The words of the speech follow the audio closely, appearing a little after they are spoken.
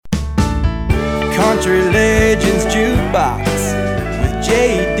Country Legends Jukebox with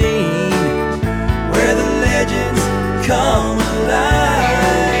J. Dean, where the legends come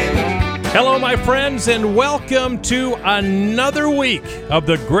alive. Hello, my friends, and welcome to another week of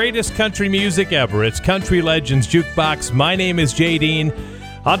the greatest country music ever. It's Country Legends Jukebox. My name is J. Dean.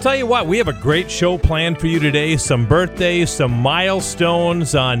 I'll tell you what, we have a great show planned for you today. Some birthdays, some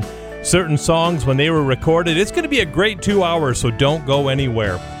milestones on certain songs when they were recorded. It's going to be a great 2 hours, so don't go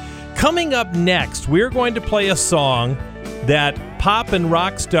anywhere. Coming up next, we're going to play a song that pop and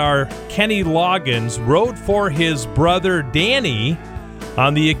rock star Kenny Loggins wrote for his brother Danny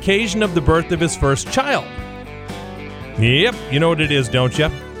on the occasion of the birth of his first child. Yep, you know what it is, don't you?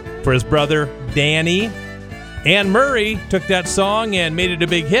 For his brother Danny. Anne Murray took that song and made it a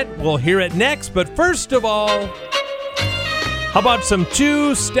big hit. We'll hear it next, but first of all, how about some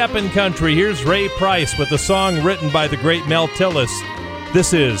two-steppin' country? Here's Ray Price with a song written by the great Mel Tillis.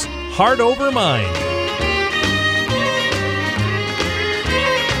 This is Heart Over Mind.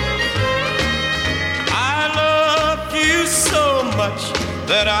 I love you so much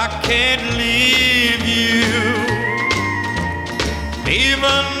that I can't leave you,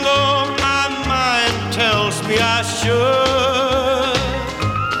 even though my mind tells me I should.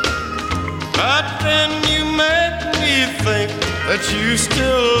 But then you make me think that you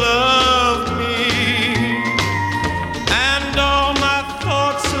still love me, and all my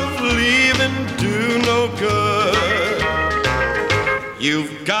thoughts of leaving do no good.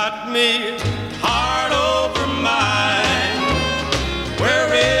 You've got me heart over mind,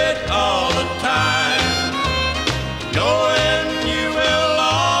 worried all the time, knowing you will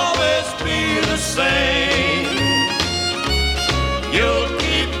always be the same. You'll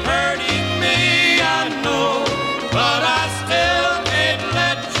keep hurting me, I know, but I still can't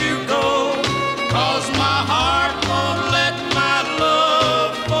let you go, 'cause my heart won't let my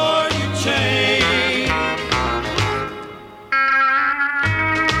love for you change.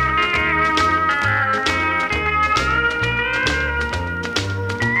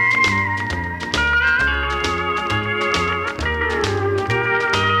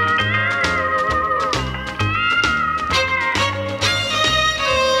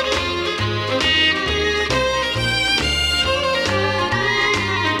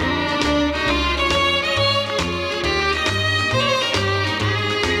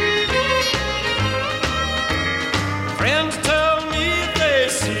 Friends tell me they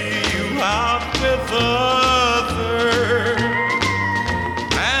see you out with others,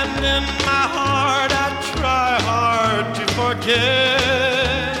 and in my heart I try hard to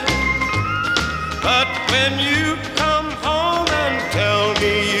forget. But when you come home and tell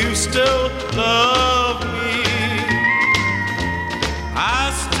me you still love me,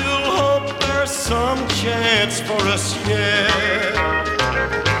 I still hope there's some chance for us yet.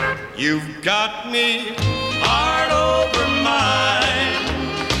 You've got me heart over mind,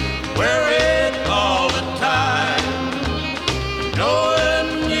 worried all the time,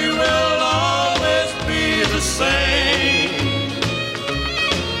 knowing you will always be the same.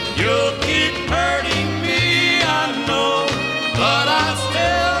 You'll keep hurting me, I know, but I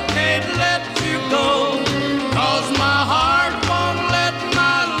still can't let you go, 'cause my heart won't let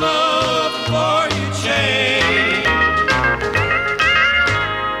my love for you change.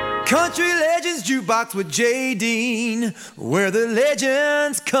 Country Legends Jukebox with J. Dean, where the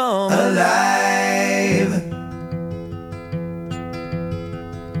legends come alive.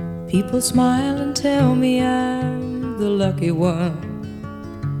 People smile and tell me I'm the lucky one,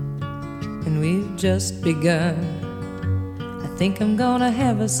 and we've just begun. I think I'm gonna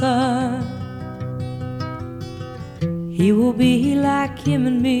have a son. He will be like him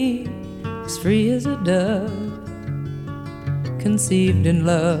and me, as free as a dove, conceived in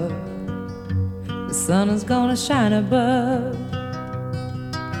love. The sun is gonna shine above.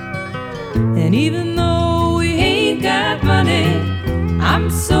 And even though we ain't got money, I'm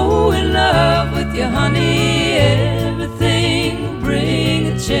so in love with you, honey. Everything will bring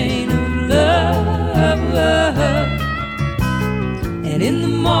a chain of love. And in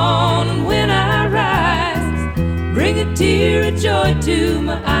the morning when I rise, bring a tear of joy to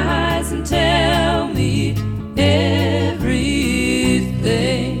my eyes and tell me everything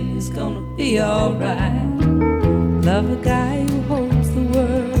is gonna be alright. Love a guy who holds the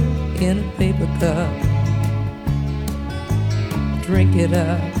world in a paper cup. Drink it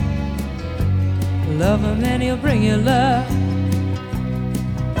up. Love him and he'll bring you love.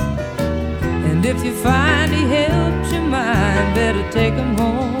 And if you find he helps your mind, better take him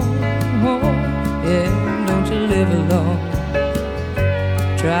home, home. Yeah, don't you live alone.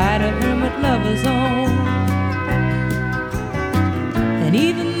 Try to earn what lovers own. And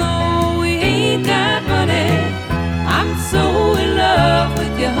even though we ain't got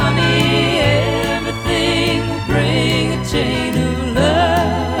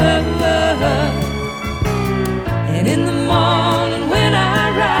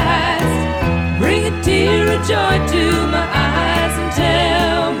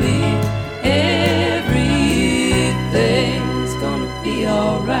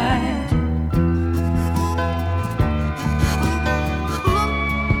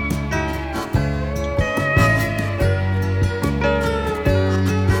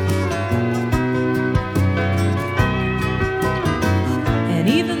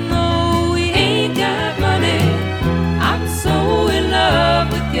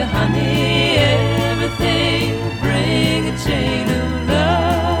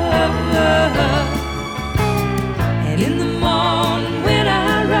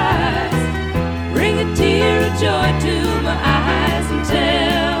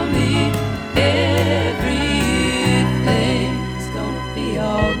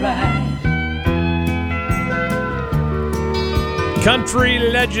Country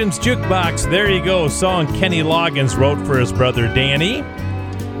Legends Jukebox. There you go. Song Kenny Loggins wrote for his brother Danny.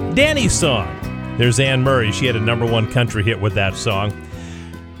 Danny's song. There's Anne Murray. She had a #1 country hit with that song.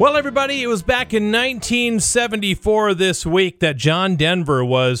 Well, everybody, it was back in 1974 this week that John Denver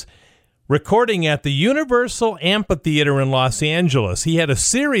was recording at the Universal Amphitheater in Los Angeles. He had a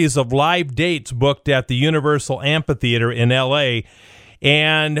series of live dates booked at the Universal Amphitheater in L.A.,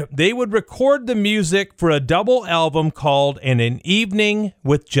 and they would record the music for a double album called An Evening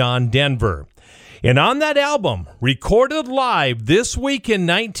with John Denver. And on that album, recorded live this week in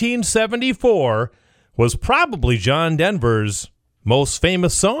 1974, was probably John Denver's most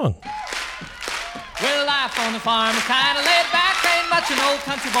famous song. Well, life on the farm is kind of laid back. Ain't much an old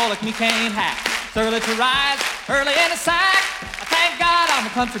country boy like me can't hack. It's early to rise, early in the sack. I thank God I'm a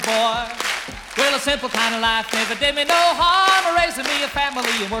country boy. Well, a simple kind of life never did me no harm. Raising me a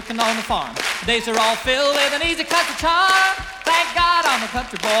family and working on the farm. The days are all filled with an easy country charm. Thank God I'm a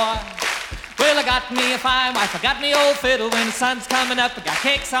country boy. Well, I got me a fine wife, I got me old fiddle. When the sun's coming up, I got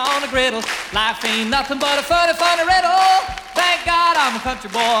cakes on the griddle. Life ain't nothing but a funny, funny riddle. Thank God I'm a country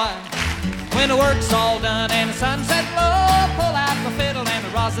boy. When the work's all done and the sunset low, pull out my fiddle and I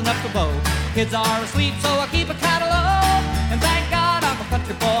rosin up the bow. Kids are asleep, so I keep a kind of low. And thank God I'm a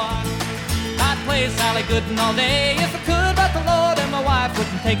country boy. I'd play Sally Gooden all day if I could, but the Lord and my wife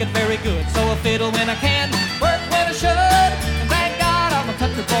wouldn't take it very good. So I fiddle when I can, work when I should, and thank God I'm a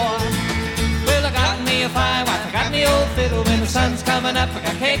country boy. Well, I got me a fine wife, I got me old fiddle. When the sun's coming up, I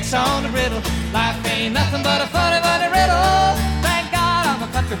got cakes on the griddle. Life ain't nothing but a funny, funny riddle. Thank God I'm a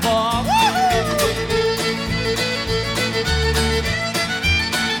country boy. Woo-hoo!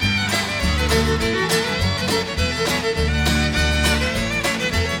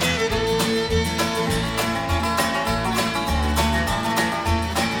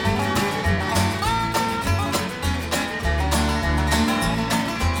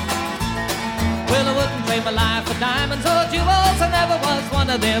 Well, I wouldn't trade my life for diamonds or jewels. I never was one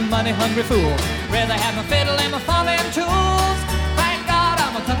of them money-hungry fools. Rather have my fiddle and my farming tools. Thank God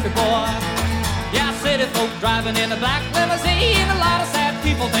I'm a country boy. Yeah, city folk driving in a black limousine. A lot of sad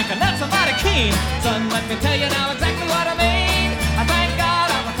people thinking that's a mighty keen. Son, let me tell you now exactly what I mean. I thank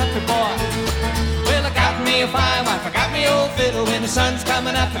God I'm a country boy. Well, I got me a fine wife, I got me old fiddle. When the sun's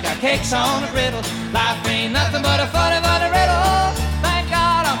coming up, I got cakes on the griddle. Life ain't nothing but a funny, funny riddle. Thank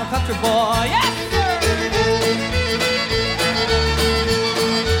God I'm a country boy. Yes, sir.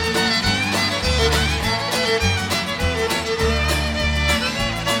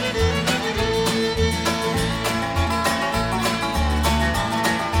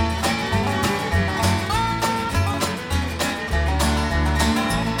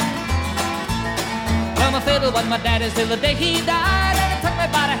 Well, my fiddle was my daddy's till the day he died. And he took me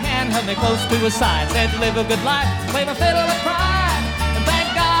by the hand, held me close to his side. Said, live a good life, play my fiddle and cry. And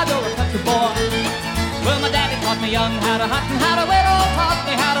thank God you're a country boy. Well, my daddy taught me young how to hunt and how to whittle. Taught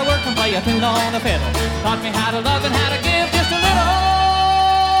me how to work and play a tune on the fiddle. Taught me how to love and how to give just a little.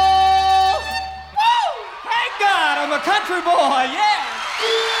 Woo! Thank God I'm a country boy, yeah!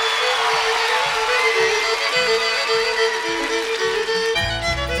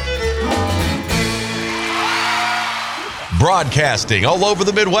 Broadcasting all over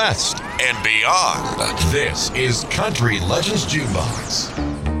the Midwest and beyond. This is Country Legends Jukebox.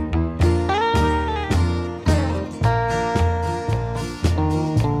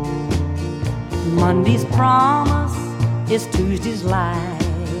 Monday's promise is Tuesday's lie.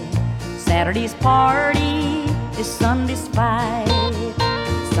 Saturday's party is Sunday's fight.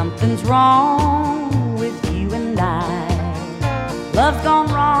 Something's wrong with you and I. Love's gone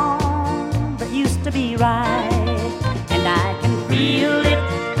wrong, but used to be right. And I can feel it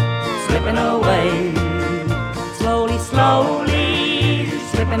slipping away. Slowly, slowly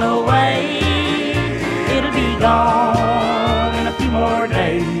slipping away. It'll be gone in a few more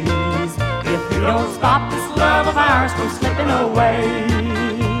days. If we don't stop this love of ours from slipping away.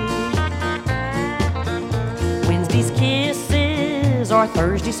 Wednesday's kisses or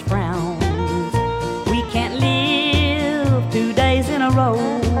Thursday's frowns. We can't live 2 days in a row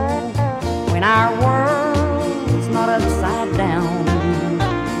when our world's not upside down.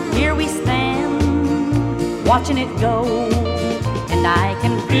 Here we stand, watching it go, and I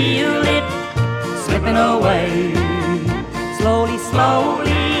can feel it slipping away. Slowly,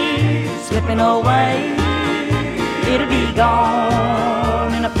 slowly slipping away. It'll be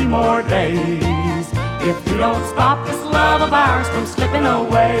gone in a few more days if we don't stop this love of ours from slipping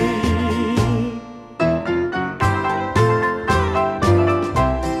away.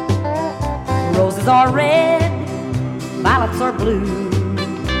 Roses are red, violets are blue.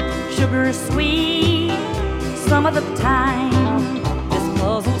 Sugar is sweet some of the time.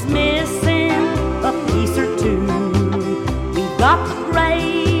 just missing a piece or two. We've got the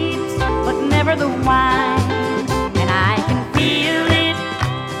grapes, but never the wine, and I can feel it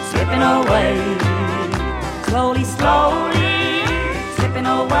slipping away. Slowly, slowly, slipping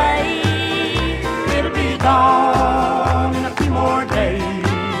away. It'll be gone in a few more days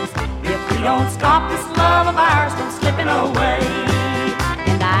if we don't stop this love of ours from slipping away.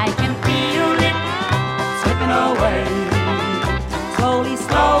 And I can feel it slipping away. Slowly,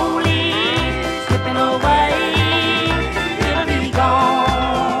 slowly, slipping away. It'll be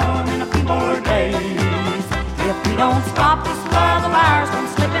gone in a few more days if we don't stop this love of ours from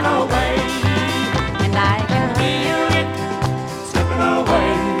slipping away. And I can feel it slipping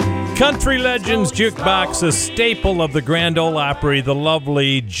away. Country Legends Jukebox, a staple of the Grand Ole Opry, the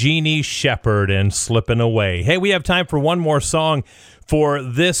lovely Jeannie Shepherd and Slippin' Away. Hey, we have time for one more song for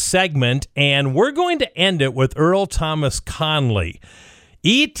this segment, and we're going to end it with Earl Thomas Conley.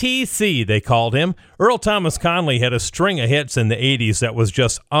 ETC, they called him. Earl Thomas Conley had a string of hits in the 80s that was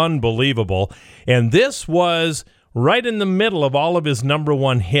just unbelievable, and this was right in the middle of all of his number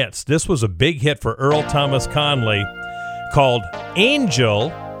one hits. This was a big hit for Earl Thomas Conley called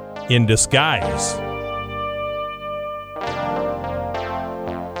Angel in Disguise.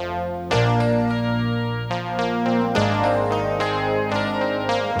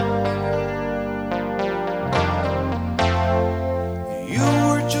 You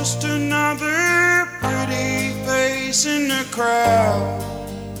were just another pretty face in the crowd.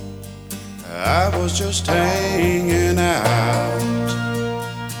 I was just hanging out.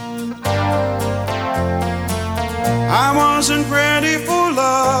 I wasn't ready for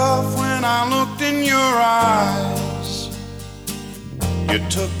love when I looked in your eyes. You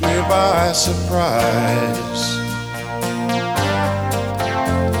took me by surprise.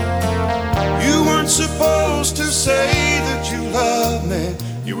 You weren't supposed to say that you loved me.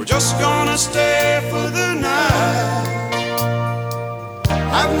 You were just gonna stay for the night.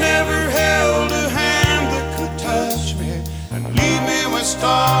 I've never held a hand that could touch me and leave me with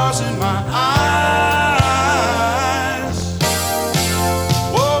stars in my eyes.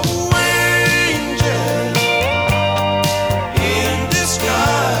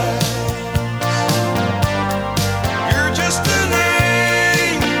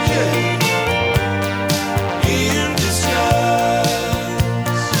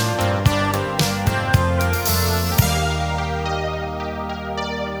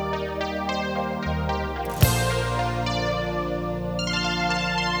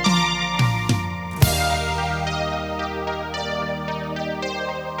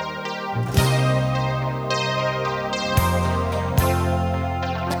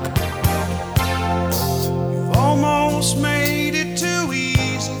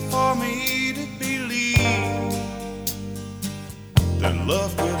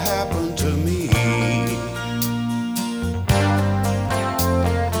 Love could happen to me,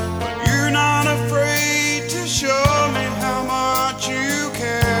 but you're not afraid to show me how much you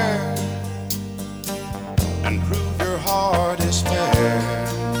care and prove your heart is fair.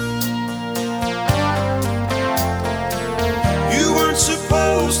 You weren't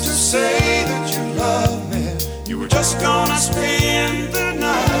supposed to say that you love me. You were just gonna spend the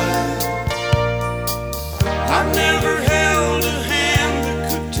night. I've never held a hand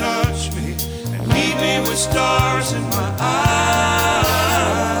that could touch me and leave me with stars in my eyes.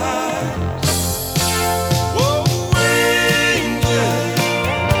 Oh, angel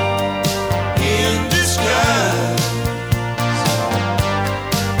in disguise.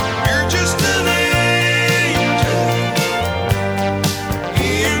 You're just an angel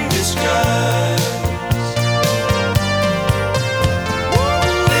in disguise. Oh,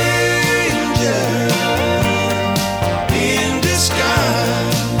 angel in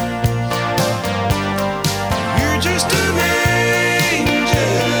disguise. You're just an angel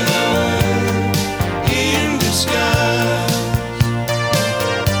in disguise.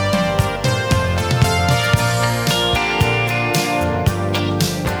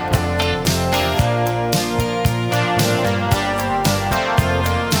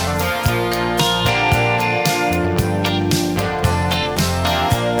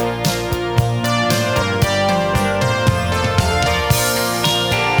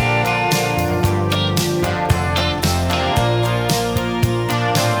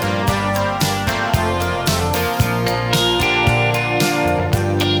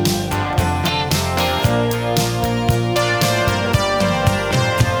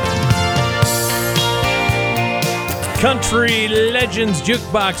 Country Legends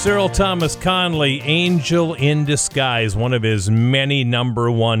Jukebox, Earl Thomas Conley, Angel in Disguise, one of his many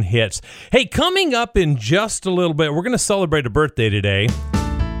number one hits. Hey, coming up in just a little bit, we're going to celebrate a birthday today.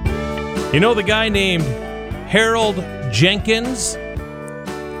 You know the guy named Harold Jenkins?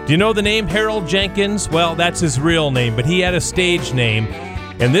 Do you know the name Harold Jenkins? Well, that's his real name, but he had a stage name.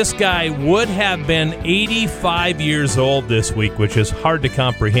 And this guy would have been 85 years old this week, which is hard to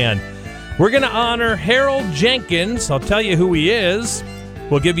comprehend. We're going to honor Harold Jenkins. I'll tell you who he is.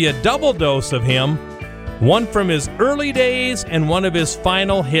 We'll give you a double dose of him, one from his early days and one of his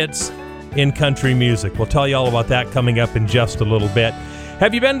final hits in country music. We'll tell you all about that coming up in just a little bit.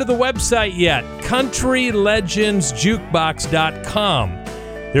 Have you been to the website yet? CountryLegendsJukebox.com.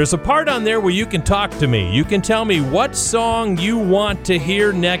 There's a part on there where you can talk to me. You can tell me what song you want to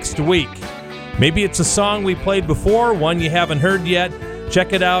hear next week. Maybe it's a song we played before, one you haven't heard yet.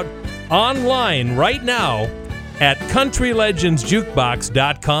 Check it out online right now at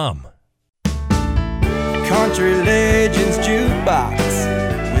CountryLegendsJukebox.com. Country Legends Jukebox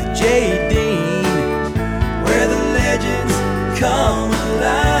with J. Dean, where the legends come alive.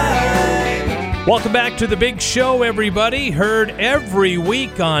 Welcome back to the big show, everybody. Heard every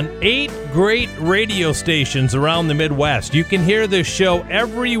week on 8 great radio stations around the Midwest. You can hear this show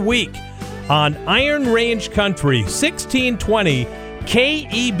every week on Iron Range Country, 1620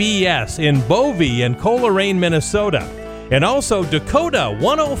 KEBS in Bovey and Coleraine, Minnesota. And also Dakota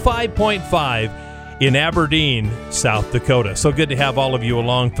 105.5 in Aberdeen, South Dakota. So good to have all of you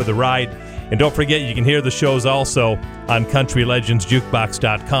along for the ride. And don't forget, you can hear the shows also on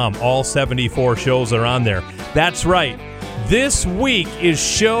CountryLegendsJukebox.com. All 74 shows are on there. That's right. This week is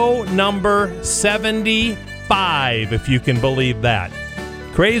show number 75, if you can believe that.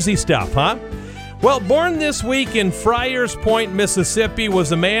 Crazy stuff, huh? Well, born this week in Friars Point, Mississippi,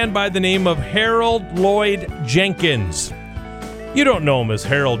 was a man by the name of Harold Lloyd Jenkins. You don't know him as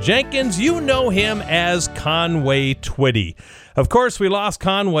Harold Jenkins. You know him as Conway Twitty. Of course, we lost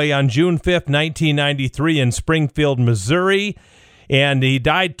Conway on June 5th, 1993 in Springfield, Missouri, and he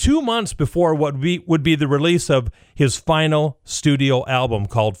died 2 months before what would be the release of his final studio album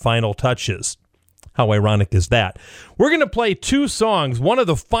called Final Touches. How ironic is that? We're going to play 2 songs, one of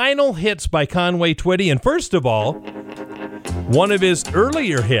the final hits by Conway Twitty, and first of all, one of his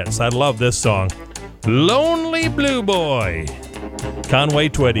earlier hits. I love this song, Lonely Blue Boy. Conway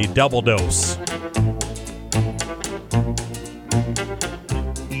Twitty, double dose.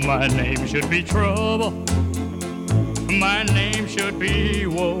 My name should be trouble. My name should be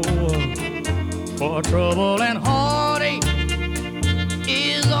woe. For trouble and heartache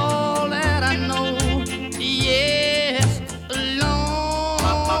is all that I know. Yes,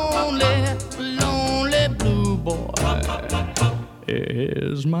 lonely, lonely blue boy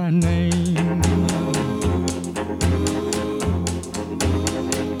is my name.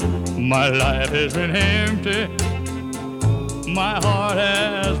 My life has been empty. My heart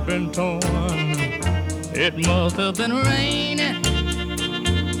has been torn. It must have been raining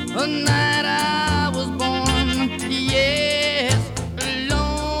the night I was born. Yes,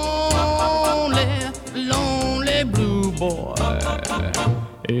 lonely, lonely blue boy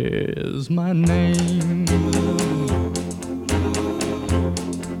is my name.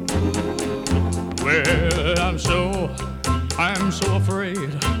 Well, I'm so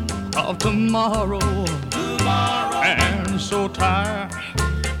afraid of tomorrow. And so tired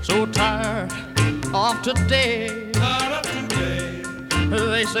of today.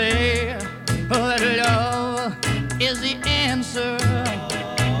 They say that love is the answer,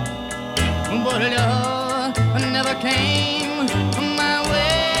 but love never came my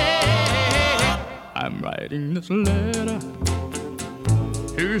way. I'm writing this letter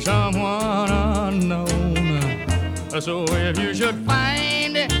to someone unknown. So if you should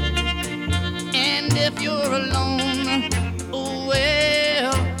find it, and if you're alone,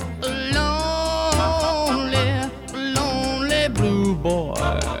 well, lonely, lonely blue boy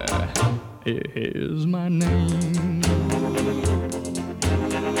is my name.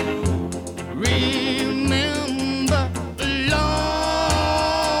 Remember,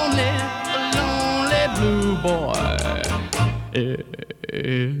 lonely, lonely blue boy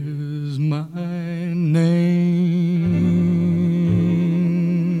is my name.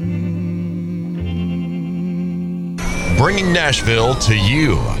 Bringing Nashville to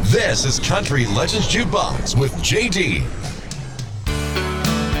you. This is Country Legends Jukebox with JD.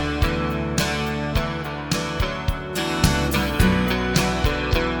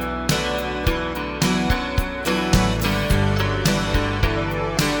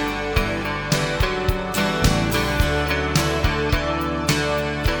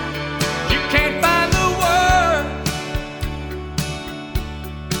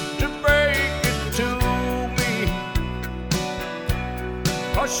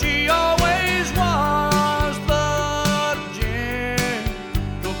 She always was the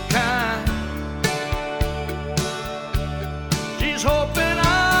gentle kind.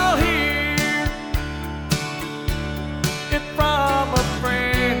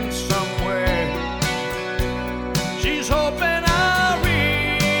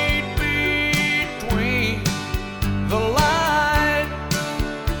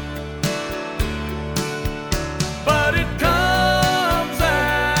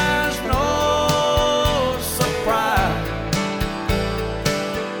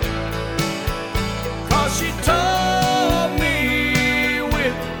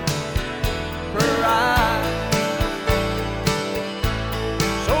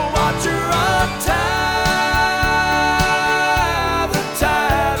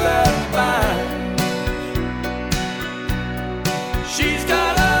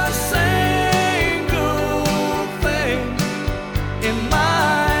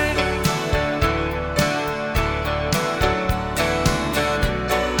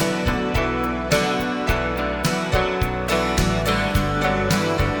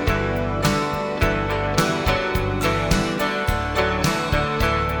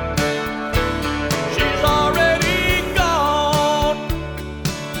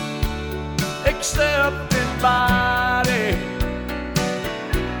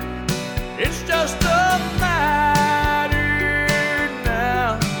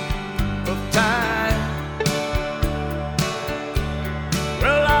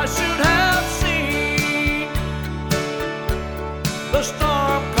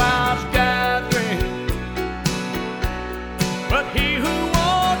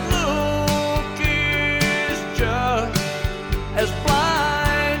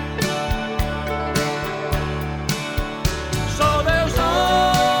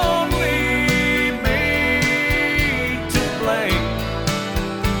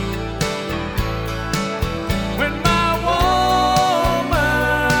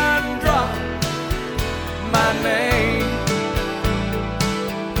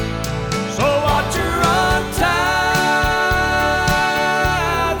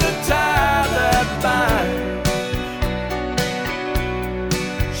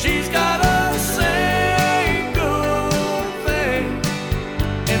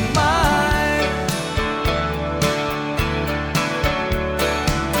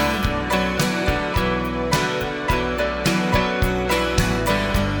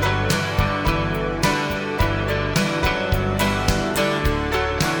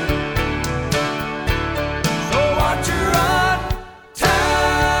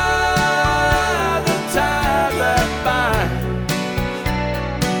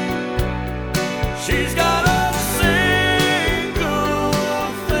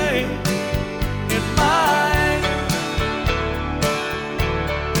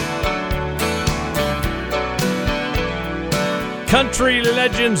 Country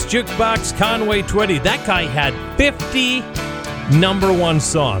Legends Jukebox, Conway Twitty. That guy had 50 number one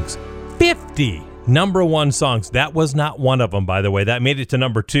songs. 50 number one songs. That was not one of them, by the way. That made it to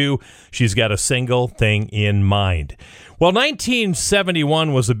number 2. She's got a single thing in mind. Well,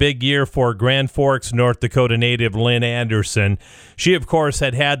 1971 was a big year for Grand Forks, North Dakota native Lynn Anderson. She, of course,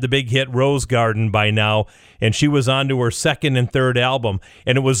 had the big hit Rose Garden by now, and she was on to her second and third album.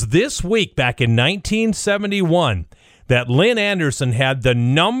 And it was this week, back in 1971, that Lynn Anderson had the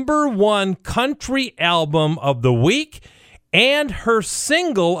number 1 country album of the week, and her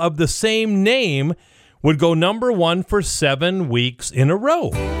single of the same name would go number 1 for 7 weeks in a row.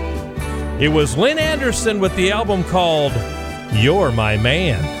 It was Lynn Anderson with the album called You're My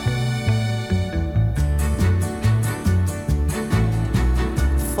Man.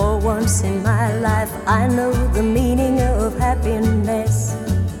 For once in my life, I know the meaning of happiness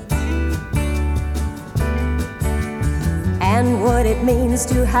and what it means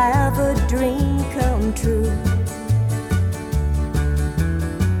to have a dream come true.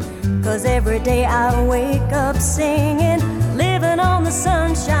 'Cause every day I wake up singing, living on the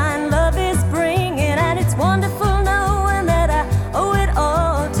sunshine love is bringing, and it's wonderful knowing that I owe it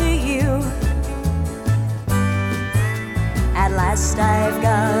all to you. At last I've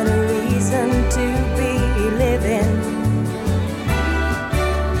got a reason to be living.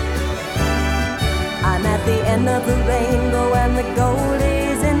 I'm at the end of the rainbow and the gold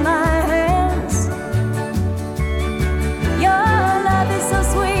is in my hands. Your love is so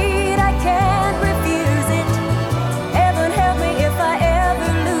sweet, I can't refuse it. Heaven help me if I ever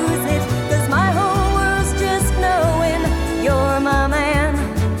lose it, 'cause my whole world's just knowing you're my man.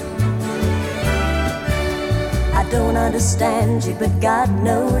 I don't understand you, but God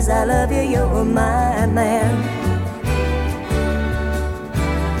knows I love you, you're my man.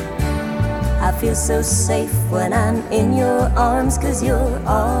 I feel so safe when I'm in your arms, 'cause you're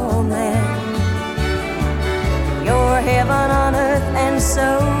all man. You're heaven on earth and so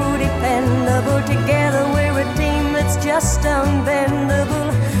dependable. Together we're a team that's just unbendable.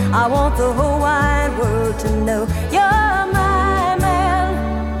 I want the whole wide world to know you're my man.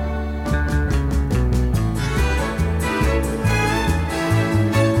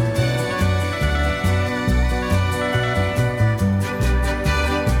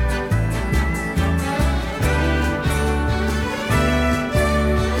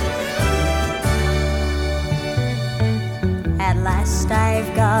 At last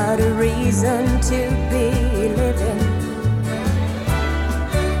I've got a reason to be living.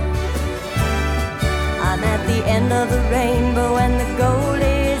 I'm at the end of the rainbow and the gold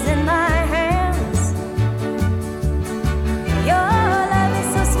is in my hands. Your love is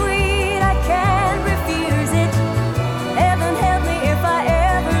so sweet, I can't refuse it. Heaven help me if I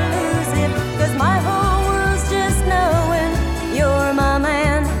ever lose it, 'cause my whole world's just knowing you're my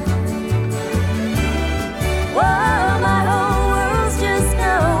man. Whoa, my whole world's just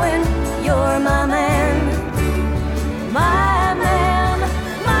knowing you're my man. My man,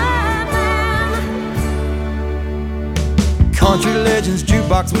 my man. Country Legends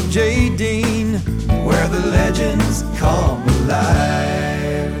Jukebox with J. Dean, where the legends come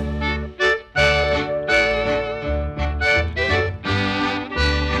alive.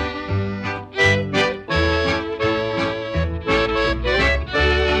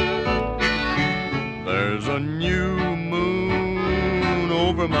 There's a new moon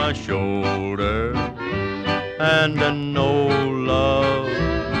over my shoulder, and an old love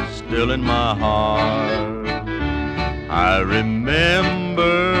still in my heart. I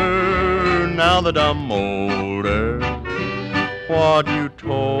remember now that I'm older what you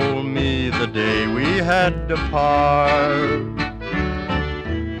told me the day we had to part.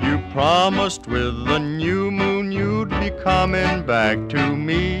 You promised with the new moon you'd be coming back to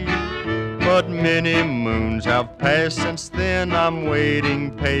me, but many moons have passed since then. I'm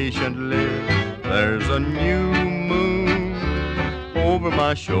waiting patiently. There's a new moon over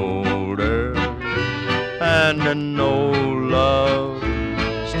my shoulder, and an old love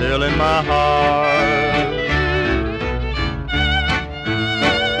still in my heart.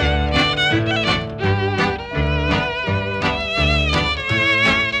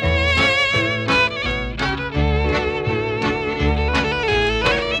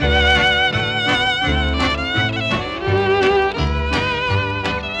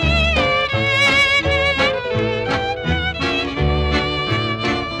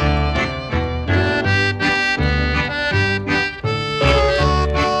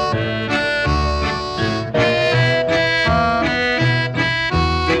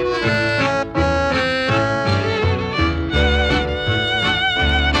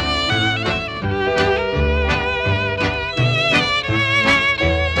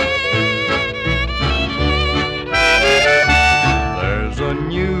 a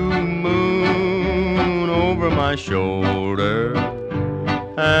new moon over my shoulder,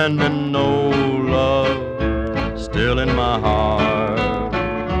 and an old love still in my heart.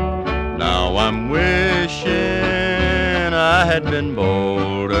 Now I'm wishing I had been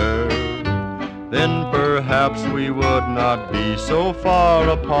bolder, then perhaps we would not be so far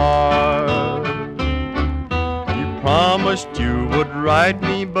apart. You promised you would write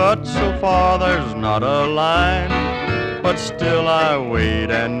me, but so far there's not a line. But still I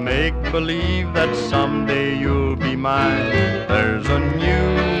wait and make believe that someday you'll be mine. There's a new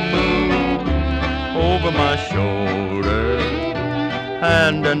moon over my shoulder,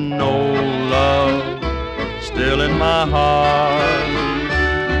 and an old love still in my heart.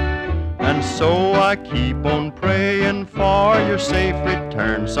 And so I keep on praying for your safe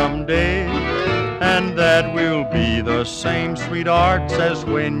return someday, and that we'll be the same sweethearts as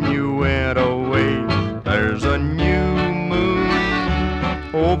when you went away. There's a new moon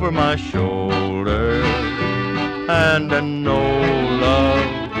over my shoulder, and an old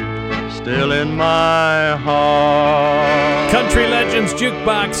love still in my heart. Country Legends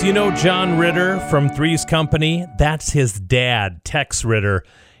Jukebox, you know John Ritter from Three's Company? That's his dad, Tex Ritter.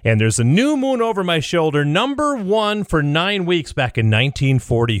 And there's a new moon over my shoulder, number 1 for 9 weeks back in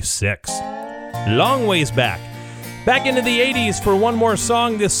 1946. Long ways back. Back into the 80s for one more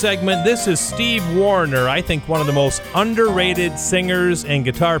song this segment. This is Steve Wariner, I think one of the most underrated singers and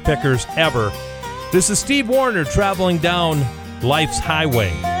guitar pickers ever. This is Steve Wariner traveling down life's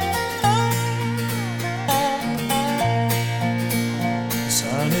highway. The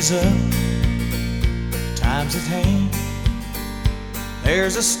sun is up, time's at hand.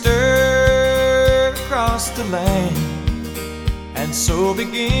 There's a stir across the land, and so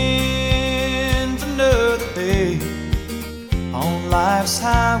begins another day on life's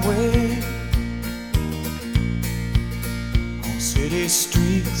highway. On city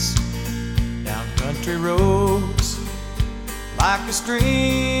streets, down country roads, like a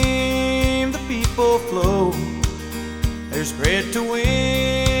stream the people flow. There's bread to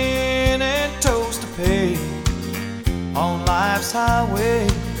win and toast to pay on life's highway.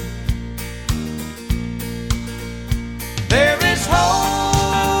 There is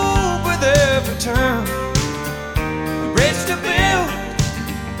hope with every turn, a bridge to build,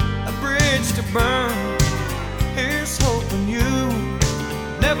 a bridge to burn. Here's hoping you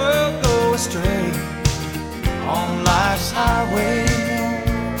never go astray on life's highway.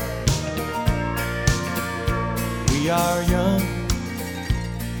 We are young,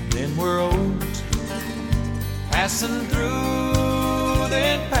 then we're old, passing through,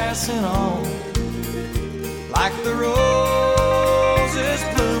 then passing on, like the roses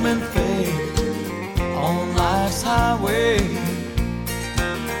bloom and fade on life's highway.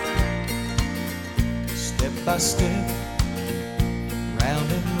 Step by step,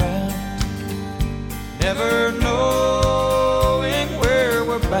 round and round, never knowing where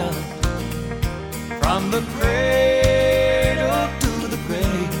we're bound, from the cradle to the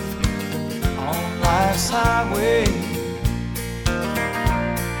grave on life's highway.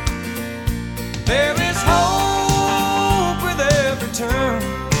 There is hope with every turn,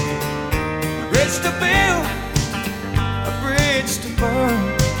 a bridge to build, a bridge to burn.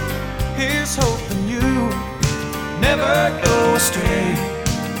 Here's hoping you never go astray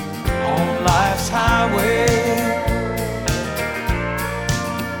on life's highway.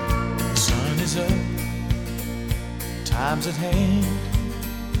 The sun is up, time's at hand.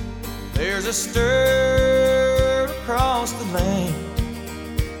 There's a stir across the land,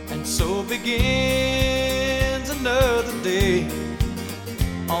 and so begins another day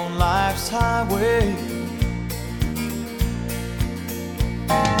on life's highway.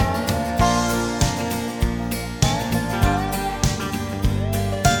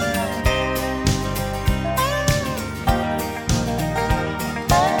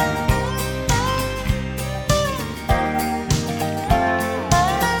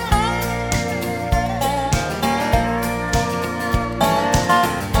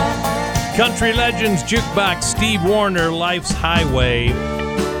 Country Legends Jukebox, Steve Wariner, Life's Highway.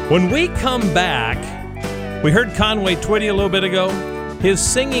 When we come back, we heard Conway Twitty a little bit ago. His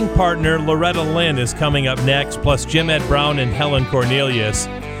singing partner, Loretta Lynn, is coming up next, plus Jim Ed Brown and Helen Cornelius.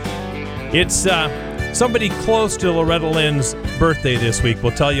 It's somebody close to Loretta Lynn's birthday this week.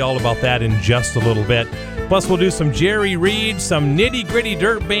 We'll tell you all about that in just a little bit. Plus, we'll do some Jerry Reed, some nitty-gritty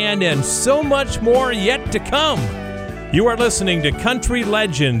dirt band, and so much more yet to come. You are listening to Country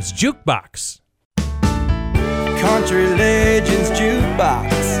Legends Jukebox. Country Legends Jukebox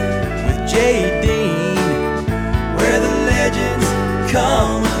with J. Dean, where the legends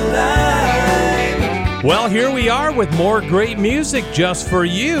come alive. Well, here we are with more great music just for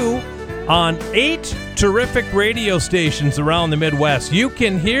you on 8 terrific radio stations around the Midwest. You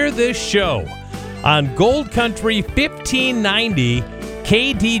can hear this show on Gold Country 1590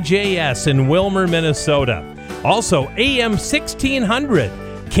 KDJS in Wilmer, Minnesota. Also, AM 1600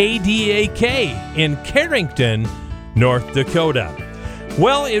 KDAK in Carrington, North Dakota.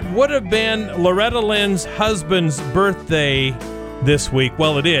 Well, it would have been Loretta Lynn's husband's birthday this week.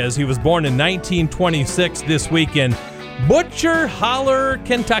 Well, it is. He was born in 1926 this week in Butcher Holler,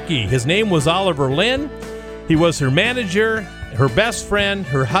 Kentucky. His name was Oliver Lynn. He was her manager, her best friend,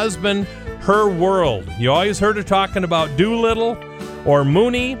 her husband, her world. You always heard her talking about Doolittle or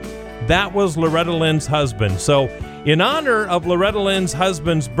Mooney. That was Loretta Lynn's husband. So in honor of Loretta Lynn's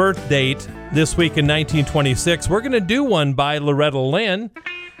husband's birth date this week in 1926, we're going to do one by Loretta Lynn.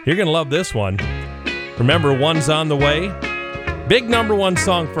 You're going to love this one. Remember, One's on the Way. Big number one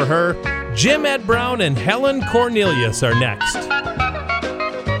song for her. Jim Ed Brown and Helen Cornelius are next.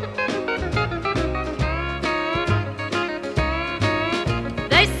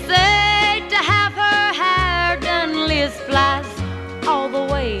 They say to have her hair done, Liz flies all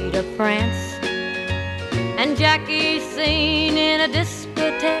the way to France. And Jackie's seen in a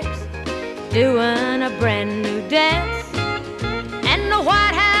discotheque doing a brand new dance. And the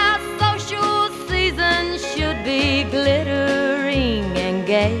White House social season should be glittering and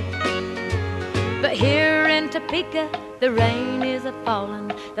gay. But here in Topeka, the rain is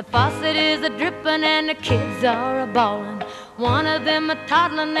a-falling, the faucet is a-dripping, and the kids are a-bawling. One of them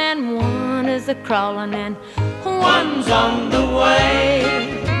a-toddling and one is a-crawling, and one's on the way.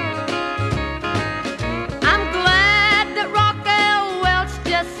 I'm glad that Raquel Welch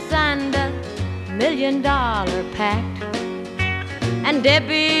just signed a $1 million pact, and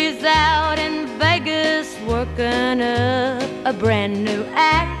Debbie's out in Vegas working up a brand new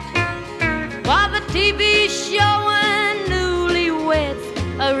act. While the TV's showing newlyweds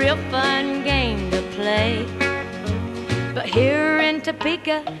a real fun game to play. But here in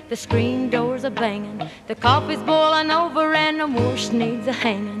Topeka, the screen doors are banging, the coffee's boiling over, and the wash needs a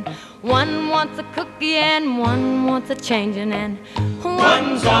hanging. One wants a cookie and one wants a changing, and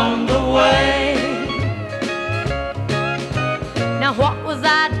one's on the way. Now what was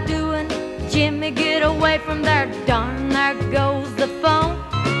I doing? Jimmy, get away from there. Darn, there goes the phone.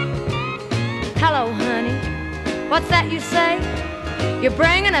 Hello, honey. What's that you say? You're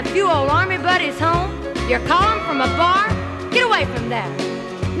bringing a few old army buddies home? You're calling from a bar? Get away from there.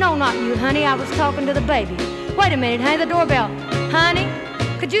 No, not you, honey. I was talking to the baby. Wait a minute, honey. The doorbell. Honey,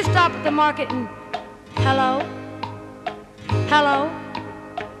 could you stop at the market and... Hello? Hello?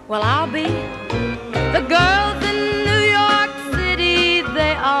 Well, I'll be. The girls in New York City,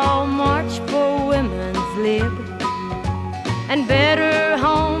 they all march for women's lib. And better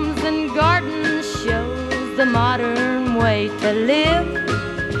homes and gardens shows the modern way to live.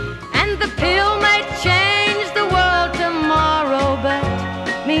 And the pill may change the world tomorrow, but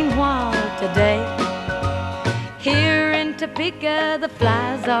meanwhile today, here in Topeka, the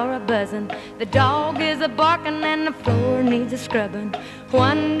flies are a-buzzing, the dog is a-barking, and the floor needs a scrubbing.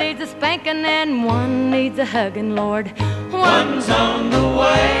 One needs a spanking and one needs a hugging, Lord. One's on the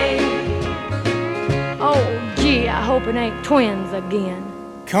way. Oh, gee, I hope it ain't twins again.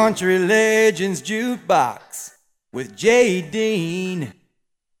 Country Legends Jukebox with J. Dean,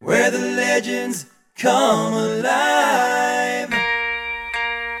 where the legends come alive.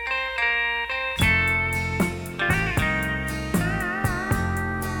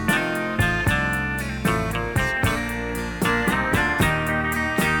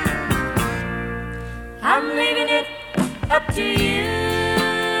 I'm leaving it up to you.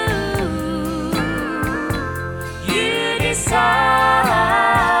 You decide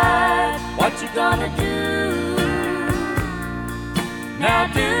what you're gonna do. Now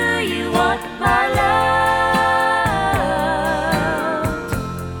do you want my love?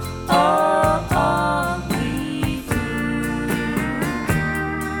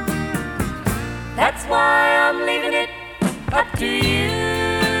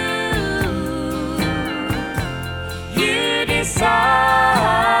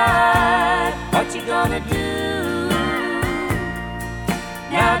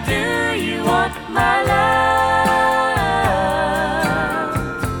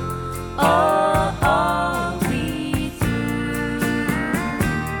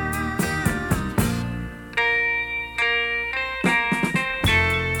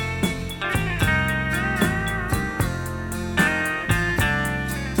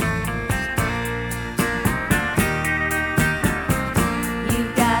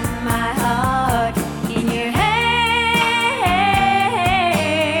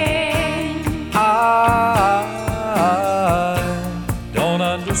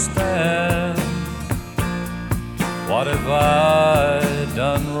 understand. What have I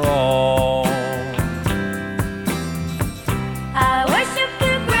done wrong? I worship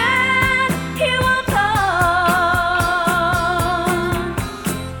the ground he walked on.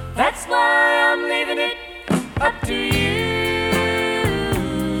 That's why I'm leaving it up to you.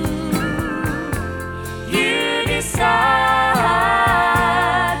 You decide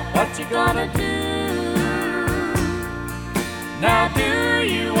what you're gonna do. Now do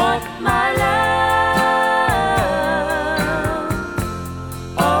you want my love?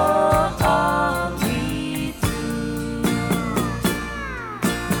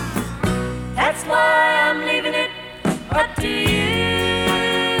 Up to you.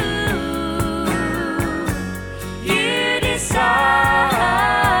 You decide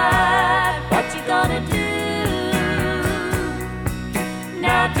what you're gonna do.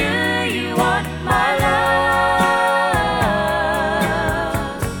 Now do you want my love?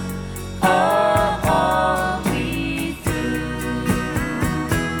 Or are we through?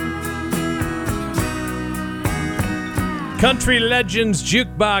 Country Legends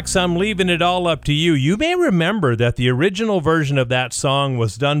Jukebox, I'm leaving it all up to you. You may remember that the original version of that song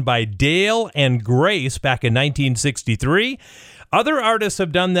was done by Dale and Grace back in 1963. Other artists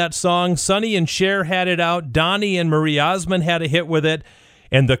have done that song. Sonny and Cher had it out. Donnie and Marie Osmond had a hit with it.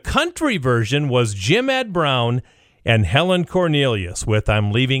 And the country version was Jim Ed Brown and Helen Cornelius with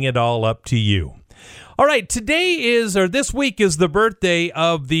I'm Leaving It All Up to You. All right, this week is the birthday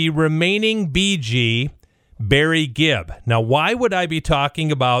of the remaining Bee Gee, Barry Gibb. Now, why would I be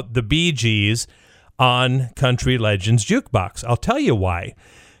talking about the Bee Gees on Country Legends Jukebox? I'll tell you why.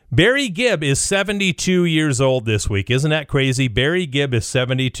 Barry Gibb is 72 years old this week. Isn't that crazy? Barry Gibb is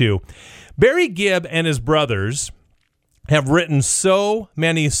 72. Barry Gibb and his brothers have written so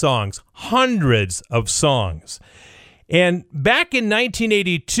many songs, hundreds of songs. And back in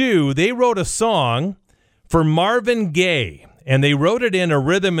 1982, they wrote a song for Marvin Gaye. And they wrote it in a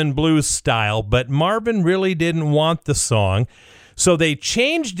rhythm and blues style, but Marvin really didn't want the song. So they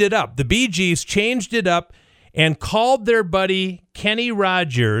changed it up. The Bee Gees changed it up and called their buddy Kenny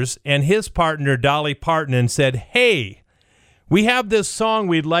Rogers and his partner Dolly Parton and said, hey, we have this song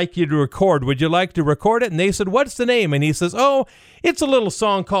we'd like you to record. Would you like to record it? And they said, what's the name? And he says, oh, it's a little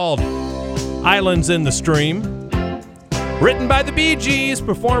song called Islands in the Stream. Written by the Bee Gees,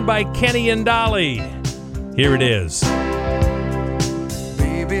 performed by Kenny and Dolly. Here it is.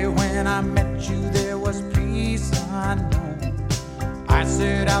 Baby, when I met you, there was peace unknown. I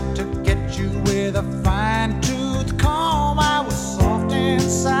set out to get you with a fine-tooth comb. I was soft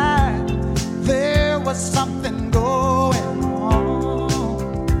inside. There was something going on.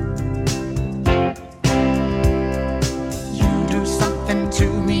 You do something to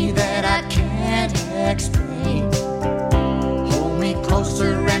me that I can't explain. Hold me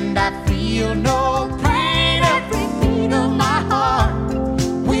closer and I feel no pain. Every beat of my heart,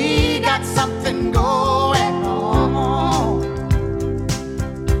 we got something going on.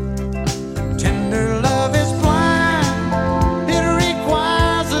 Tender love is blind, it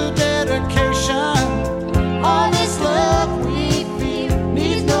requires a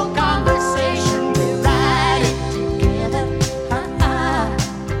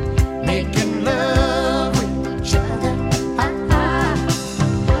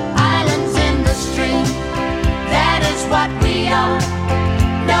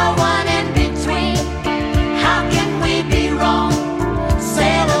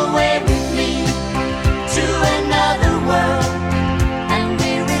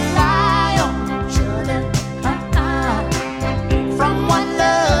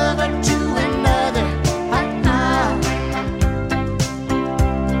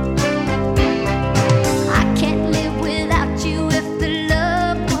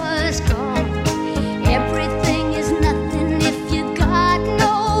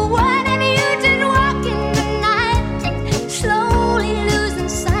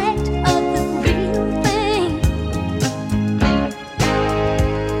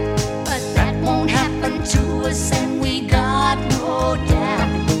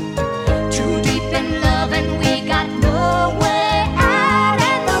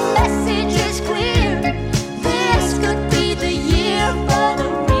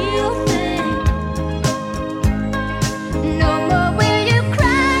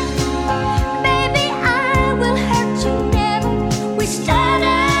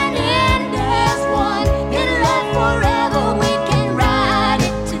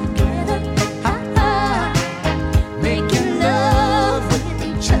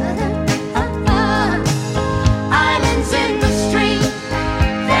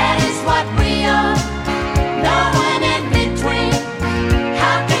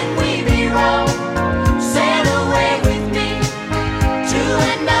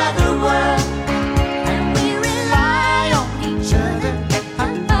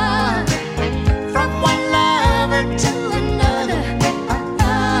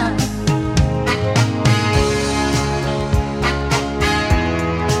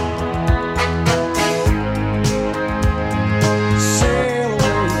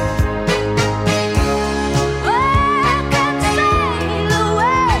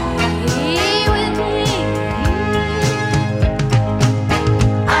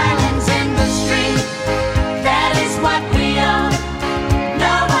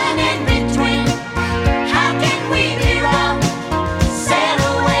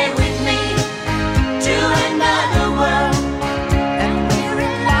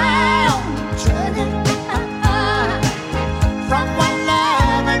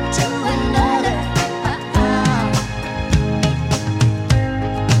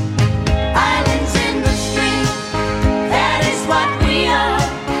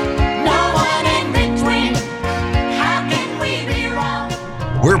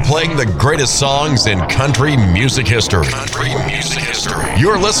playing the greatest songs in country music history. Country music history.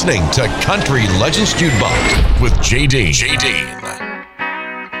 You're listening to Country Legends Jukebox with J.D.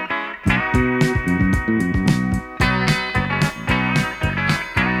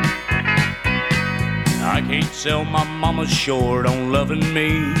 I can't sell my mama short on loving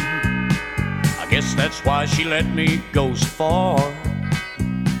me. I guess that's why she let me go so far.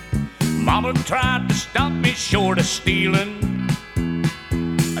 Mama tried to stop me short of stealing.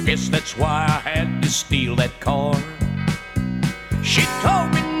 I guess that's why I had to steal that car. She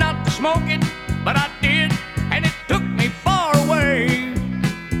told me not to smoke it, but I did, and it took me far away.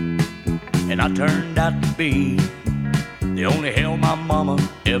 And I turned out to be the only hell my mama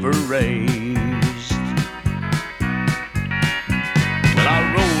ever raised. Well, I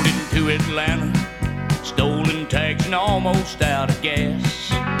rode into Atlanta, stolen tags and almost out of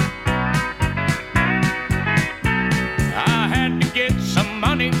gas. I had to get some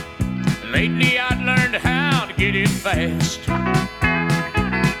money. Lately I'd learned how to get it fast.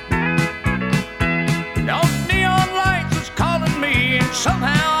 Those neon lights was calling me, and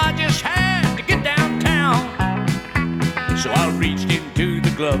somehow I just had to get downtown. So I reached into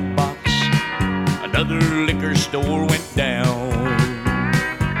the glove box. Another liquor store went down.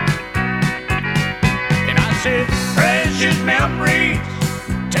 And I said, precious memories,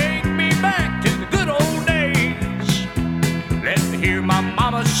 take me back to the good old days. Let me hear my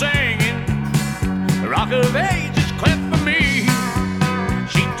mama singing, Rock of Ages cleft for me.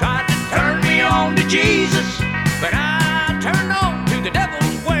 She tried to turn me on to Jesus, but I turned on to the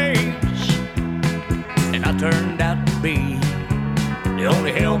devil's ways. And I turned out to be the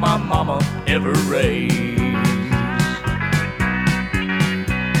only hell my mama ever raised.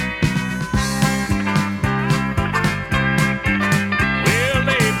 Well,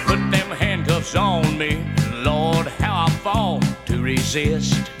 they put them handcuffs on me, and Lord, how I fought to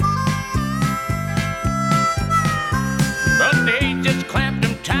resist. But they just clamped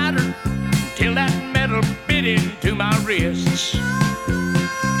them tighter till that metal bit into my wrists.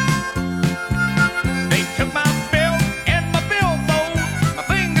 They took my belt and my billfold, my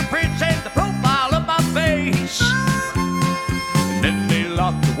fingerprints and the profile of my face. And then they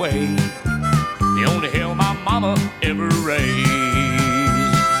locked away the only hell my mama ever raised.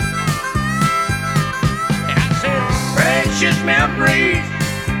 And I said, precious memories,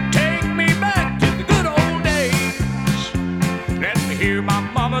 take me back to the good old days. Let me hear my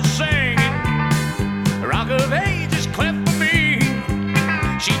mama singing, Rock of Ages cleft for me.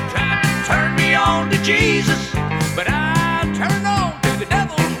 She tried to turn me on to Jesus, but I turned on to the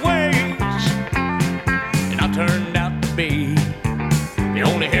devil's ways. And I turned out to be the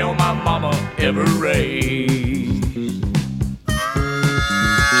only hell my mama ever raised.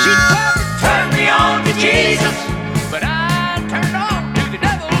 She tried to turn me on to Jesus, but I turned on to the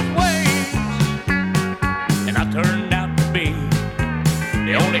devil's ways. And I turned out to be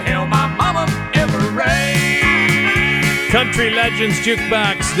the only hell my mama ever raised. Country Legends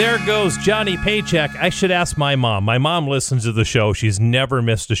Jukebox. There goes Johnny Paycheck. I should ask my mom. My mom listens to the show. She's never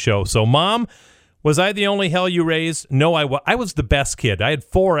missed a show. So, Mom, was I the only hell you raised? No, I was the best kid. I had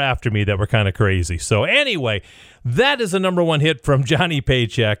 4 after me that were kind of crazy. So, anyway, that is a number 1 hit from Johnny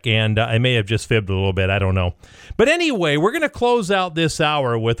Paycheck, and I may have just fibbed a little bit. I don't know. But anyway, we're going to close out this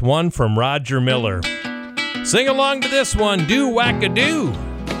hour with one from Roger Miller. Sing along to this one, Do-Wacka-Doo.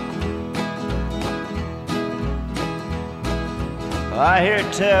 I hear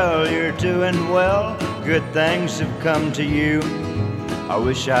tell you're doing well, good things have come to you. I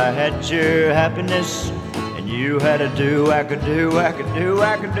wish I had your happiness, and you had a do-wacka-doo, wacka-doo,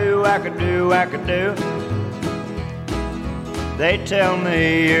 wacka-doo, wacka-doo, wacka-doo. They tell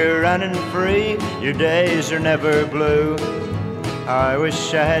me you're running free, your days are never blue. I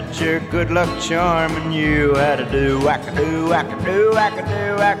wish I had your good luck charm, and you had a do-wacka-doo, wacka-doo,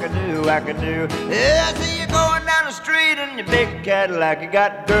 wacka-doo, wacka-doo, wacka-doo. Yeah, I see you going down the street in your big Cadillac. You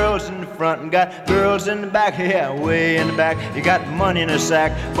got girls in the front and got girls in the back. Yeah, way in the back. You got money in a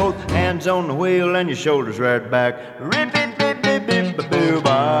sack, both hands on the wheel and your shoulders right back. Rip-it-bip-bip-bip-boo-ba.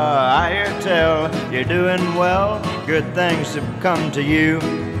 I hear tell you're doing well, good things have come to you.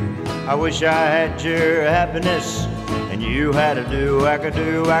 I wish I had your happiness, and you had a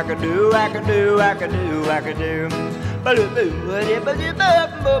do-wacka-doo, wacka-doo, wacka-doo, wacka-doo, wacka-doo.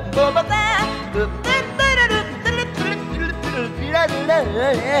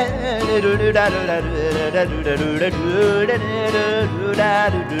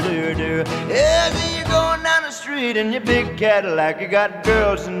 Yeah, see you going down the street in your big Cadillac. You got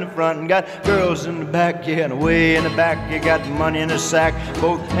girls in the front and got girls in the back. Yeah, and way in the back you got money in a sack,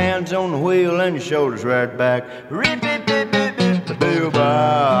 both hands on the wheel and your shoulders right back. Rip-it-bip-bip-bip-boo. tuba.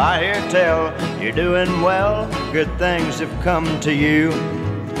 I hear tell you're doing well, good things have come to you.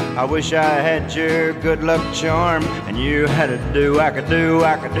 I wish I had your good luck charm, and you had a do-wacka-do,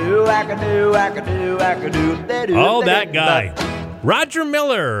 wacka-do, wacka-do, wacka-do, wacka-do. Oh, that guy. Roger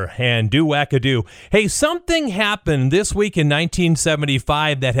Miller and Do Wackadoo. Hey, something happened this week in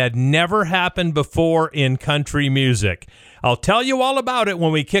 1975 that had never happened before in country music. I'll tell you all about it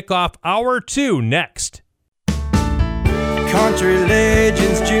when we kick off Hour 2 next. Country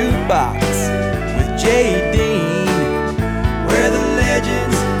Legends Jukebox with J. Dean, where the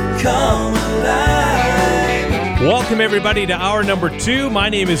legends come alive. Welcome, everybody, to Hour number 2. My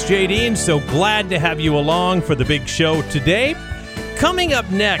name is J. Dean, so glad to have you along for the big show today. Coming up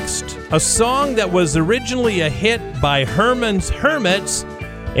next, a song that was originally a hit by Herman's Hermits,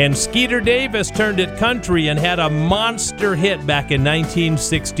 and Skeeter Davis turned it country and had a monster hit back in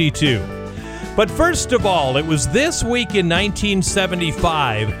 1962. But first of all, it was this week in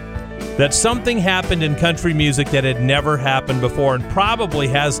 1975 that something happened in country music that had never happened before and probably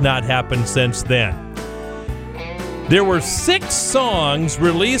has not happened since then. There were 6 songs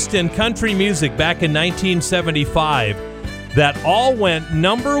released in country music back in 1975 that all went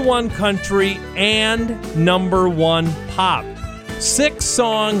number 1 country and number 1 pop. 6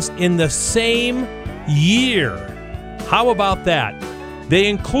 songs in the same year. How about that? They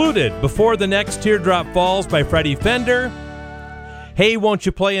included Before the Next Teardrop Falls by Freddie Fender, Hey, Won't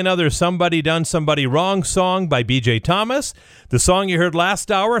You Play Another Somebody Done Somebody Wrong song by B.J. Thomas, the song you heard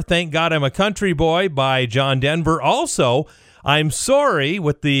last hour, Thank God I'm a Country Boy by John Denver, also I'm Sorry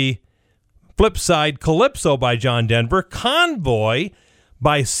with the flip side, Calypso by John Denver, Convoy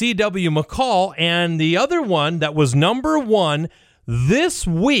by C.W. McCall, and the other one that was number 1 this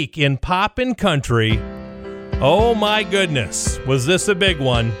week in pop and country, oh my goodness, was this a big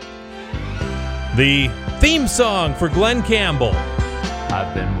one? The theme song for Glenn Campbell.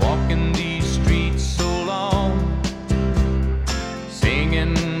 I've been walking these streets so long,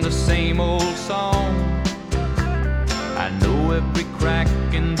 singing the same old song. I know every crack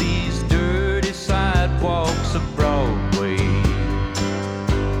in these dirty sidewalks of Broadway,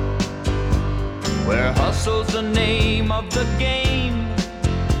 where hustle's the name of the game,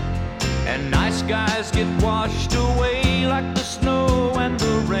 and nice guys get washed away like the snow and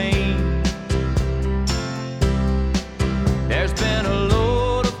the rain. There's been a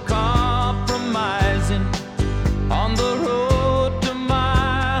load of compromising on the road to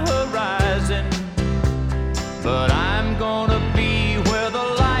my horizon, but I'm gonna be where the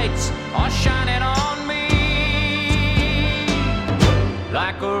lights are shining on me,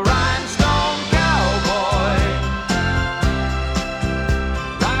 like a rhinestone cowboy,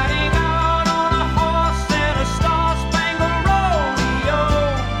 riding out on a horse in a star-spangled rodeo,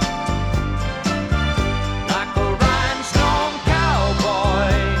 like a rhinestone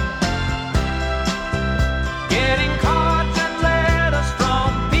cowboy, getting cards and letters from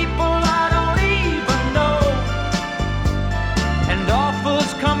people I don't even know, and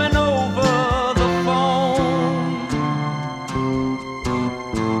offers coming over the phone.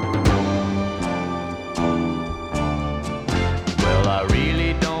 Well, I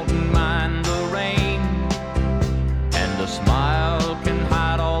really don't mind the rain, and a smile can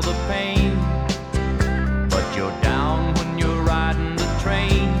hide all the pain, but you're down when you're riding the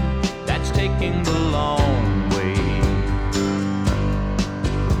train that's taking the long way.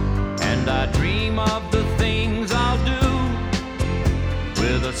 And I dream of the things I'll do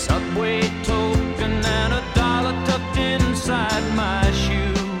with a subway token and a dollar tucked inside my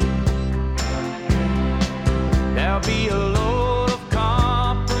shoe. There'll be a load of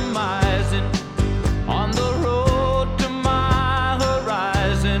compromising on the road to my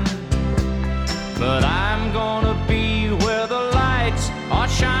horizon, but I'm gonna be where the lights are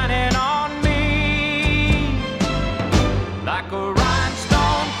shining on me, like a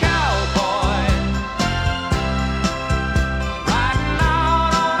rhinestone cowboy, riding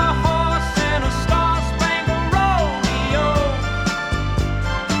out on a horse in a star-spangled rodeo,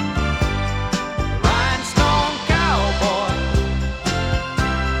 rhinestone cowboy,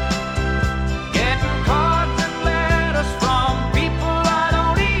 getting cards and letters from people I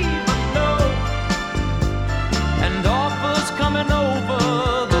don't even know, and offers coming over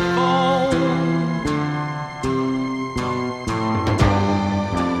the phone.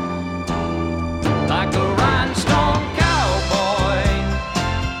 Like a rhinestone cowboy,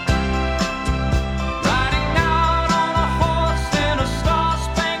 riding out on a horse in a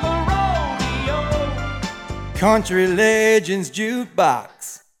star-spangled rodeo. Country Legends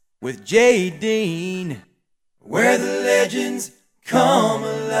Jukebox with J. Dean, where the legends come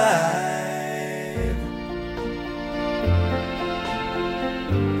alive.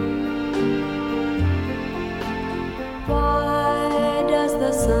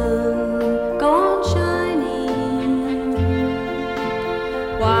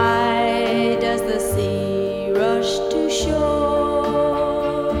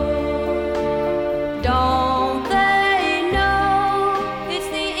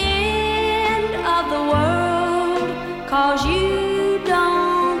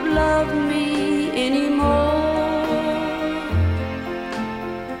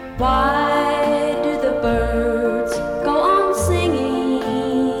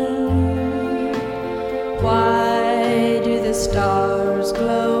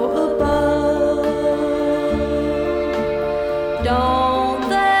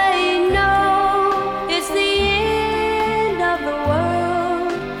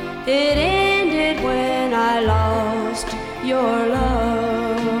 your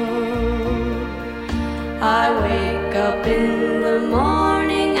love. I wake up in the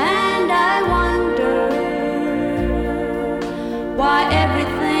morning and I wonder why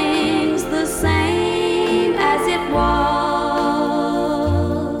everything's the same as it was.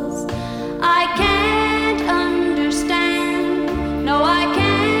 I can't understand, no, I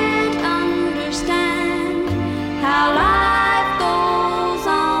can't understand how life goes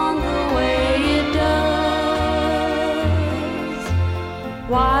on the way it does.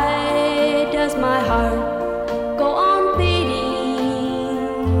 Why does my heart go on beating?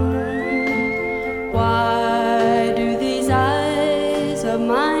 Why do these eyes of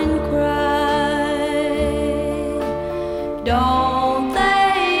mine cry? Don't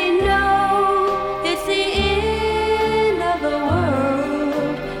they know it's the end of the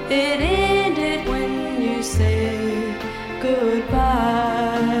world? It ended when you said goodbye.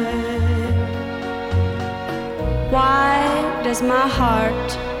 Why does my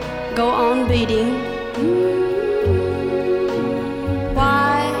heart go on beating?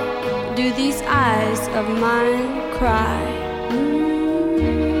 Why do these eyes of mine cry?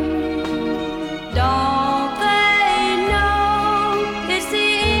 Don't they know it's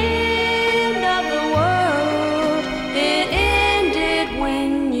the end of the world? It ended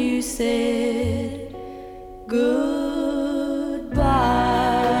when you said goodbye.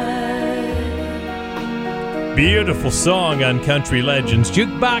 Beautiful song on Country Legends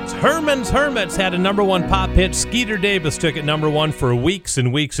Jukebox. Herman's Hermits had a #1 pop hit. Skeeter Davis took it #1 for weeks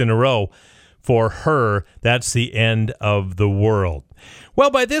and weeks in a row. For her, that's the end of the world. Well,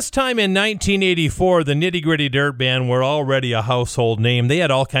 by this time in 1984, the Nitty Gritty Dirt Band were already a household name. They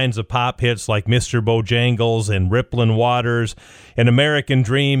had all kinds of pop hits like Mr. Bojangles and Ripplin' Waters, An American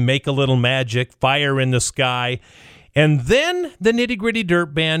Dream, Make a Little Magic, Fire in the Sky. And then the Nitty Gritty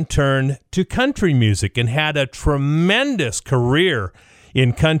Dirt Band turned to country music and had a tremendous career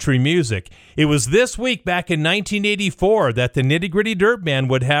in country music. It was this week back in 1984 that the Nitty Gritty Dirt Band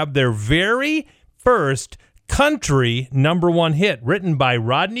would have their very first country #1 hit, written by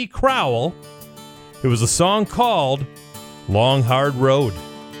Rodney Crowell. It was a song called Long Hard Road.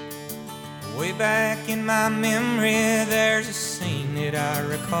 Way back in my memory, there's a scene that I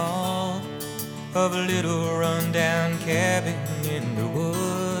recall of a little rundown cabin in the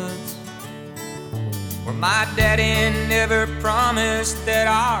woods, where my daddy never promised that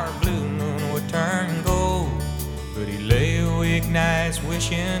our blue moon would turn gold, but he lay awake nights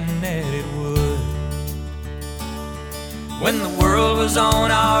wishing that it would. When the world was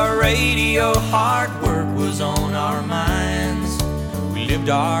on our radio, hard work was on our minds. We lived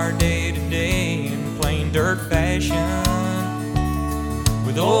our day to day in plain dirt fashion,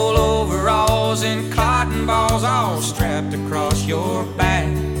 with old overalls and cotton balls all strapped across your back.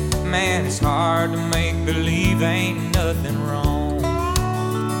 Man, it's hard to make believe ain't nothing wrong.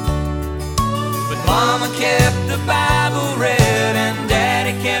 But Mama kept the Bible read and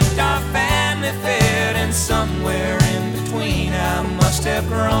Daddy kept our family fed, and somewhere in between I must have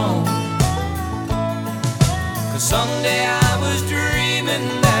grown. 'Cause someday I was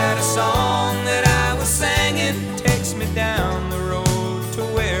dreaming that a song that I was singing takes me down the road to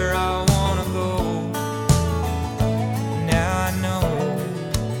where I wanna go. Now I know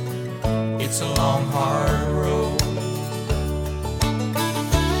it's a long, hard road.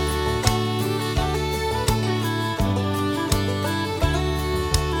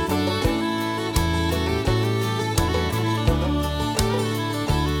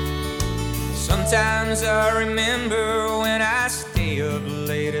 Sometimes I remember when I stay up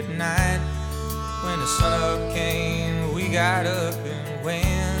late at night. When the sun up came, we got up and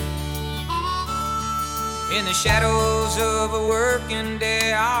went. In the shadows of a working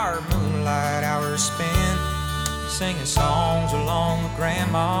day, our moonlight hours spent singing songs along with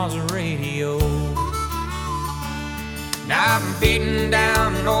Grandma's radio. Now I'm beating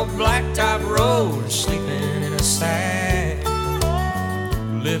down an old blacktop road, sleeping in a sack,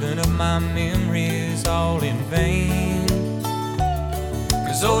 living up my memories all in vain.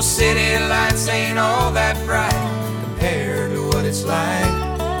 'Cause those city lights ain't all that bright compared to what it's like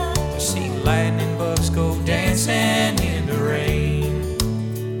to see lightning bugs go dancing in the rain.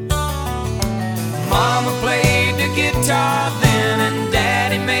 Mama played the guitar then, and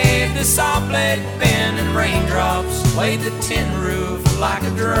Daddy made the saw blade bend, and raindrops played the tin roof like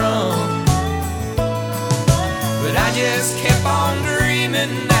a drum. But I just kept on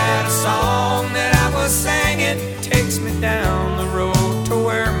dreaming that a song that I was singing takes me down the road to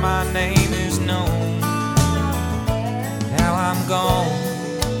where my name is known. Now I'm gone,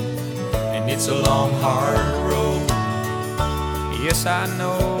 and it's a long, hard road. Yes, I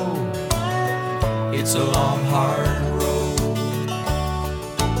know it's a long, hard road.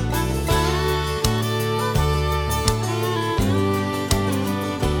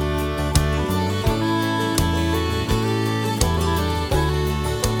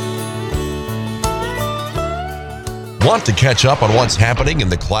 Want to catch up on what's happening in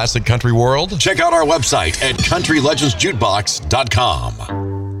the classic country world? Check out our website at countrylegendsjukebox.com.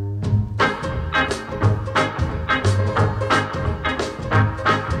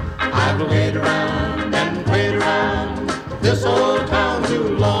 I've played around and played around this old town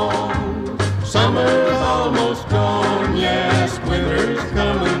too long. Summer's almost gone, yes, winter's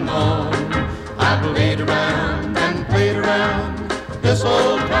coming on. I've played around and played around this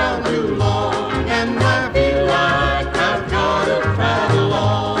old town too long, and I feel like I've got to travel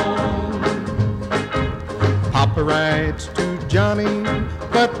on. Papa writes to Johnny,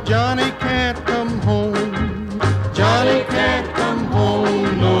 but Johnny can't come home. Johnny can't come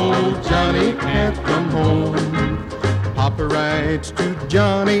home, no, Johnny can't come home. Papa writes to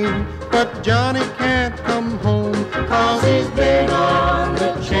Johnny, but Johnny can't come home, 'cause he's been on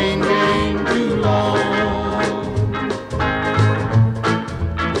the chain gang too long.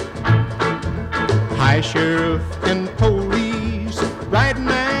 High sheriff and police riding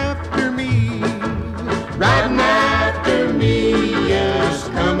after me, riding after me, yes,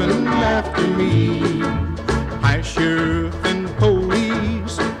 coming after me. High sheriff and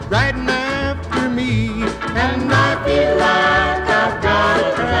police riding after me, and I feel like I've got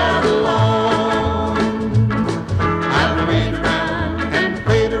to travel on. I've played around and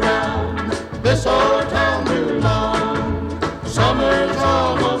played around this old town too long. Summer's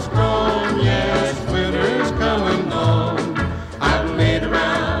almost gone, yes, winter's coming on. I've played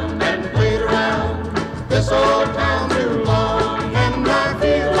around and played around this old town too long, and I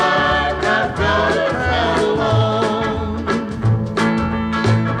feel like I've got to travel on.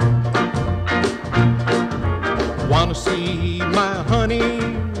 Wanna see my honey,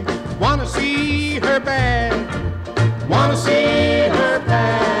 wanna see her bad, wanna see her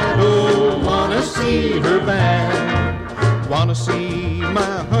bad, oh, wanna see her bad. Wanna see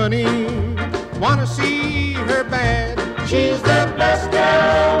my honey, wanna see her bad. She's the best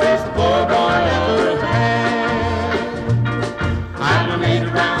gal this poor boy ever had. I've played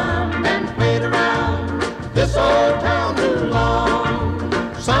around and played around this old town too long.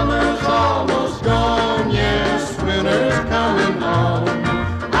 Summer's almost gone, yes, winter's coming on.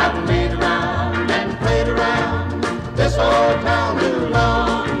 I've played around and played around this old town too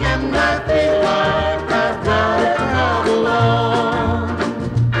long, and I feel like I've got to travel on,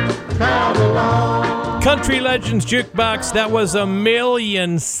 travel on. Country Legends Jukebox, that was a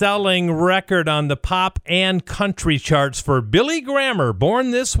million-selling record on the pop and country charts for Billy Grammer,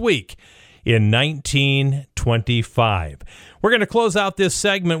 born this week in 1925. We're going to close out this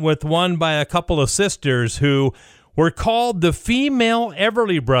segment with one by a couple of sisters who were called the female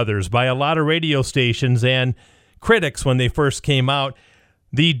Everly Brothers by a lot of radio stations and critics when they first came out.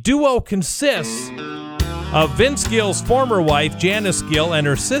 The duo consists of Vince Gill's former wife, Janice Gill, and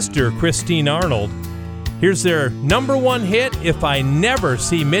her sister, Christine Arnold. Here's their number one hit, If I Never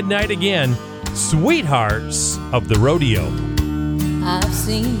See Midnight Again, Sweethearts of the Rodeo. I've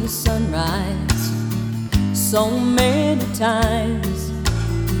seen the sunrise so many times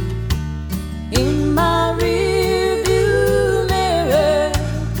in my rearview mirror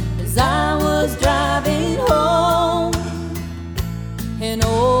as I was driving home. And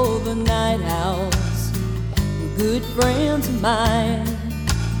all the night owls were good friends of mine.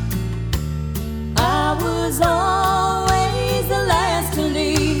 I was always the last to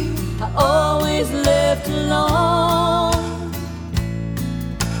leave, I always left alone.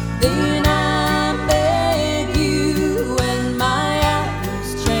 Then I met you and my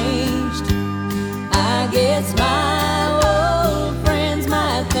hours changed. I guess my old friends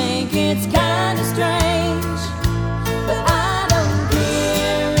might think it's kinda strange, but I don't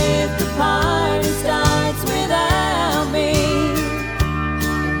care if the party starts without me.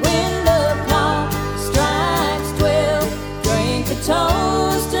 When the clock strikes 12, drink a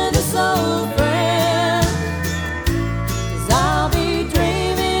toast to this old friend, 'cause I'll be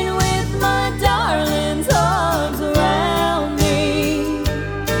dreaming with my darling's arms around me.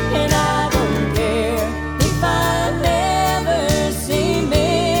 And I don't care if I never see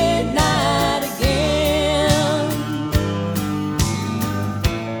midnight again.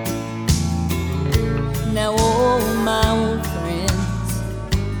 Now all my old friends,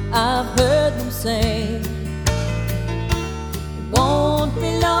 I've heard them say, it won't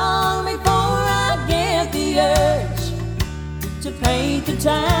be long before I get the urge to paint the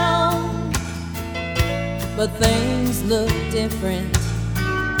town. But things look different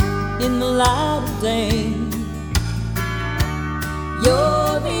in the light of day.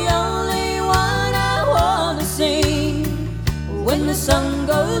 You're the only one I want to see when the sun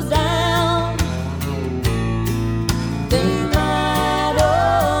goes down. They might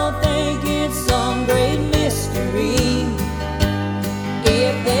all think it's some great mystery,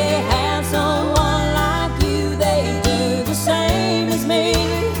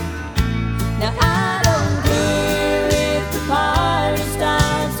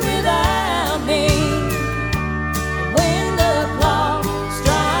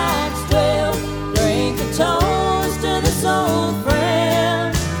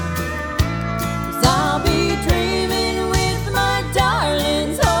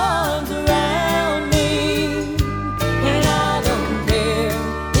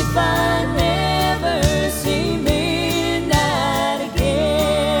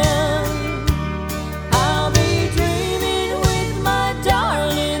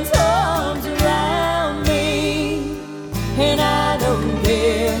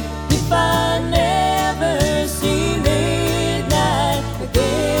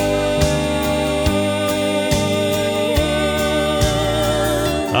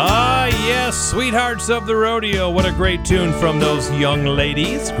 Sweethearts of the Rodeo. What a great tune from those young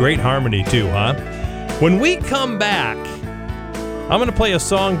ladies. Great harmony too, huh? When we come back, I'm going to play a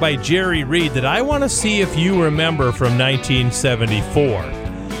song by Jerry Reed that I want to see if you remember from 1974.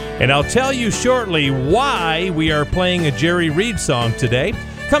 And I'll tell you shortly why we are playing a Jerry Reed song today.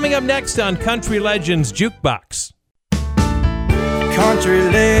 Coming up next on Country Legends Jukebox. Country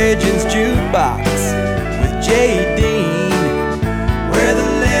Legends Jukebox with J. Dean, where the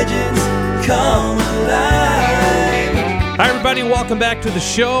legends come alive. Hi everybody, welcome back to the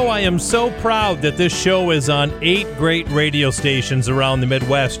show. I am so proud that this show is on 8 great radio stations around the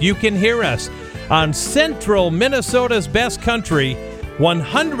Midwest. You can hear us on Central Minnesota's Best Country,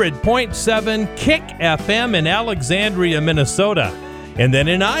 100.7 Kick FM in Alexandria, Minnesota. And then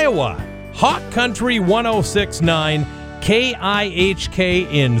in Iowa, Hawk Country 106.9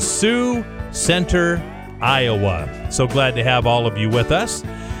 KIHK in Sioux Center, Iowa. So glad to have all of you with us.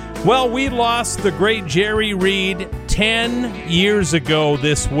 Well, we lost the great Jerry Reed 10 years ago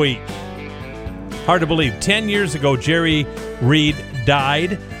this week. Hard to believe. 10 years ago, Jerry Reed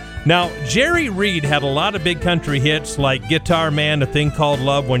died. Now, Jerry Reed had a lot of big country hits like Guitar Man, A Thing Called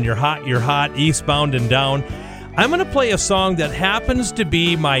Love, When You're Hot, Eastbound and Down. I'm going to play a song that happens to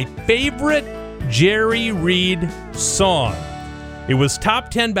be my favorite Jerry Reed song. It was top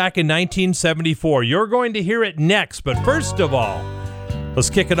 10 back in 1974. You're going to hear it next, but first of all, let's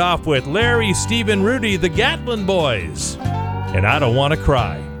kick it off with Larry, Steve, and Rudy, the Gatlin Boys. And I Don't Want to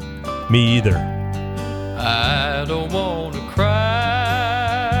Cry. Me either. I don't want to cry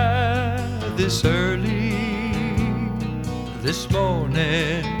this early this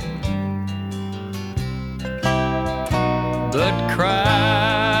morning, but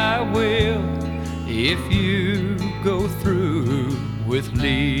cry will if you go through with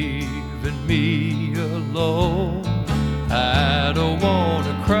leaving me alone. I don't want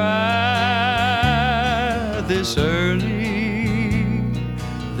to cry this early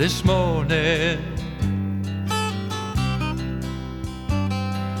this morning,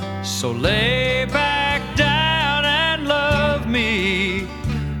 so lay back down and love me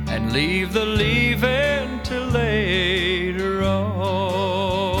and leave the leaving till later on.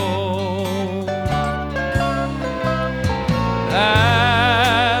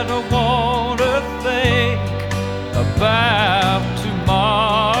 I don't want to think about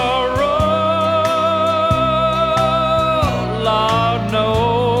tomorrow. Lord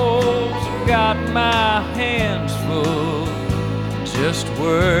knows I've got my hands full just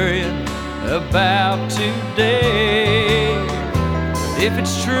worrying about today. But if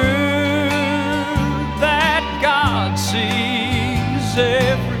it's true that God sees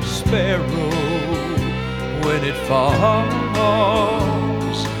every sparrow when it falls,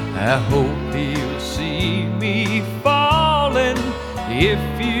 I hope He'll see me falling if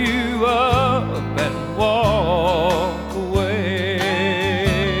you up and walk away.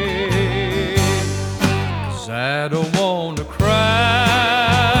 'Cause I don't want to cry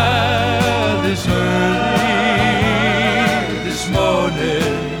this early this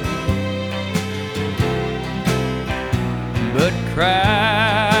morning, but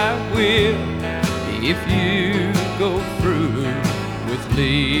cry will if you go through with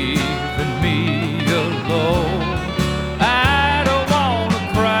leaving me alone. I don't want to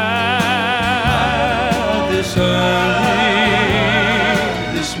cry this early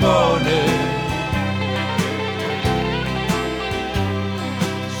this morning,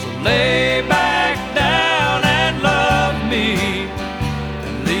 so lay back down and love me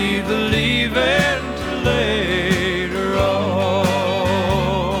and leave the leaving till later on.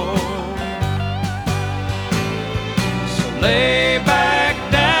 So lay back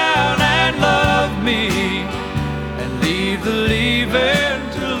down and love me and leave the leaving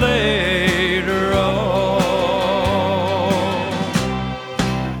till later on.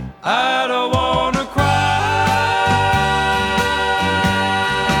 I don't want to cry.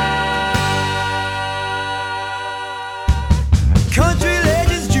 Country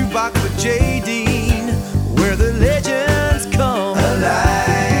Legends Jukebox with J. Dean, where the legends come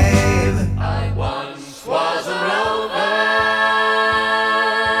alive. I once was a rover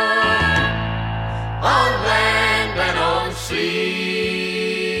on land and on sea,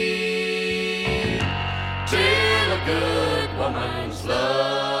 till a good woman's love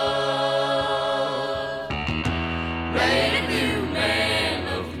made a new man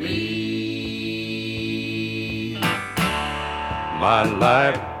of me. My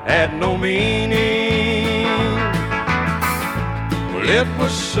life had no meaning. Well, it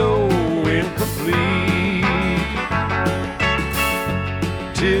was so incomplete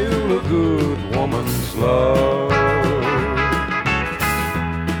till a good woman's love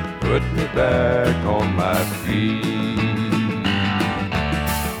put me back on my feet.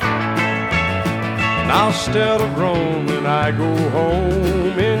 Now instead of roaming, I go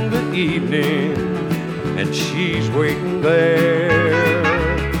home in the evening, and she's waiting there.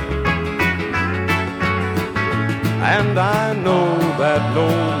 And I know that no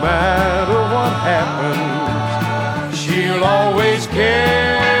matter what happens, she'll always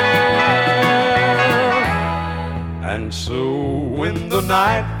care. And so when the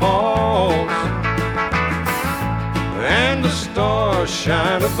night falls and the stars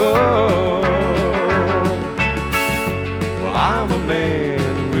shine above, well, I'm a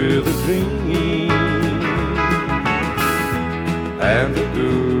man with a dream and a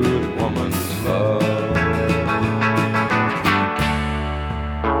good woman's love.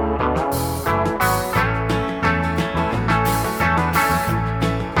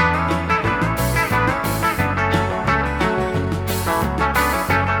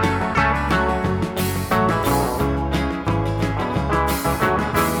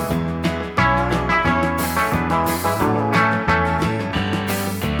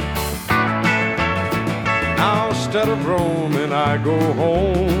 Instead of roaming, I go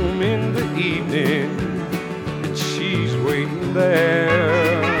home in the evening, and she's waiting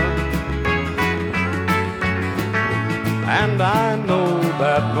there. And I know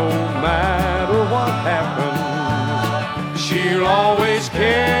that no matter what happens, she'll always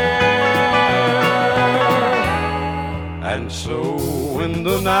care. And so when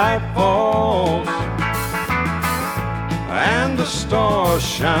the night falls and the stars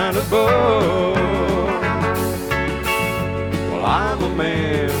shine above, I'm a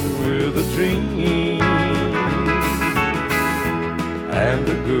man with a dream and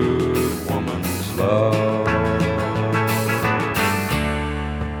a good woman's love.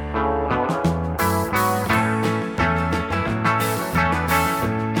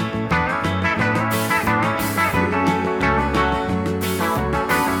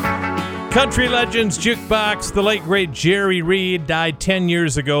 Country Legends Jukebox, the late great Jerry Reed died 10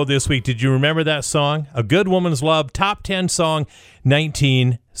 years ago this week. Did you remember that song? A Good Woman's Love, top 10 song,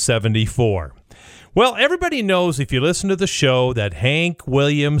 1974. Well, everybody knows if you listen to the show that Hank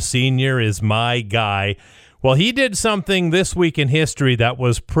Williams Sr. is my guy. Well, he did something this week in history that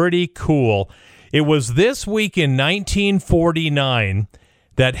was pretty cool. It was this week in 1949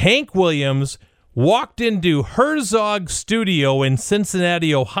 that Hank Williams walked into Herzog Studio in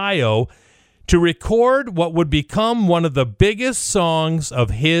Cincinnati, Ohio, to record what would become one of the biggest songs of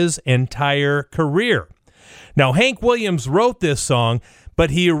his entire career. Now, Hank Williams wrote this song,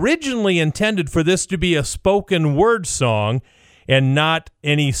 but he originally intended for this to be a spoken word song and not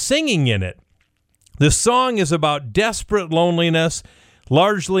any singing in it. The song is about desperate loneliness,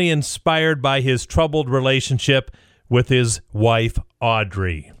 largely inspired by his troubled relationship with his wife,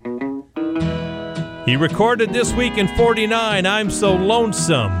 Audrey. He recorded this week in 49, I'm So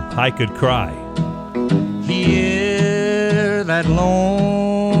Lonesome I Could Cry. Hear that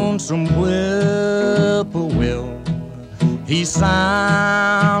lonesome whippoorwill, he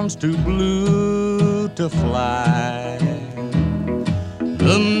sounds too blue to fly.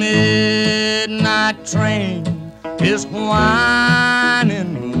 The midnight train is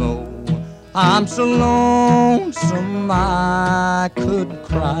whining low, I'm so lonesome I could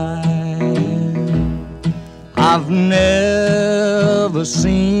cry. I've never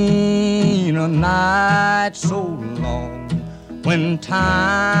seen a night so long when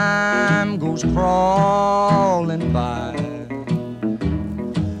time goes crawling by.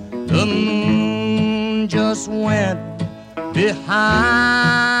 The moon just went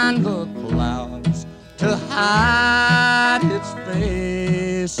behind the clouds to hide its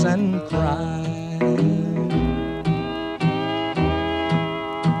face and cry.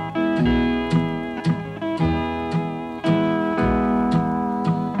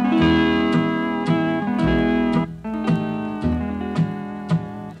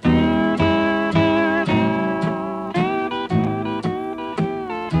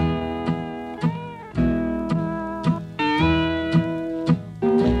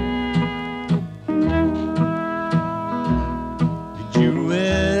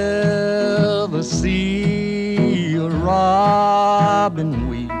 See a robin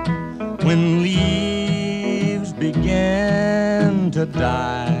weep when leaves begin to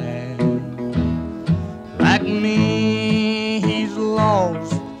die. Like me, he's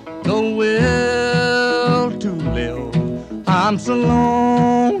lost the will to live. I'm so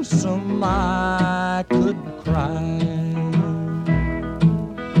lonesome I could cry.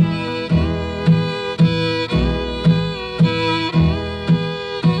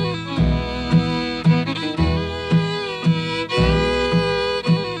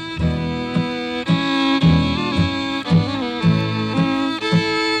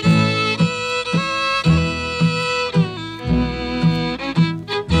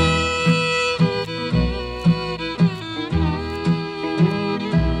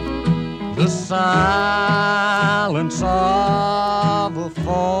 The silence of a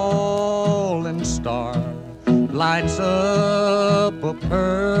falling star lights up a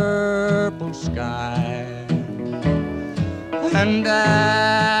purple sky. And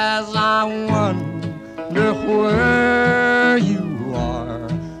as I wonder where you are,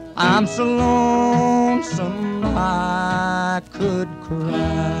 I'm so lonesome I could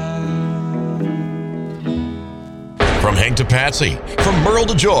cry. From Hank to Patsy, from Merle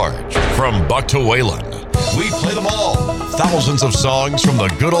to George, from Buck to Waylon, we play them all. Thousands of songs from the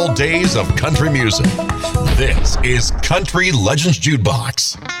good old days of country music. This is Country Legends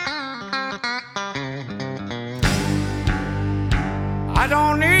Jukebox. I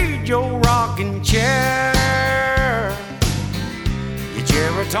don't need your rocking chair, your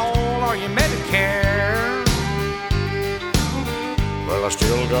Geritol or your Medicare. Well, I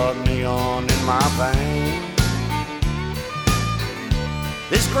still got neon in my veins.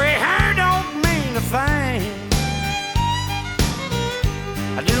 This gray hair don't mean a thing.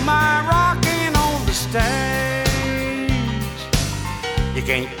 I do my rocking on the stage. You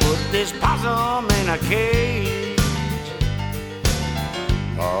can't put this possum in a cage.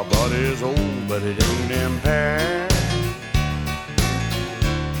 My body's old, but it ain't impaired.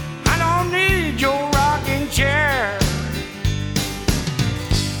 I don't need your rocking chair.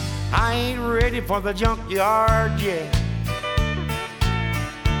 I ain't ready for the junkyard yet,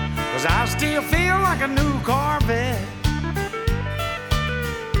 'cause I still feel like a new Corvette.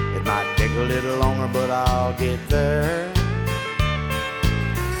 It might take a little longer, but I'll get there.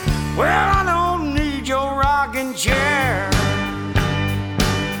 Well, I don't need your rocking chair.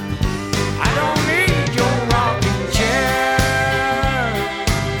 I don't need your rocking chair,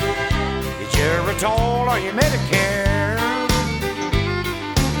 your Geritol or your Medicare.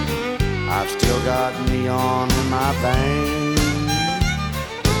 I've still got neon in my veins.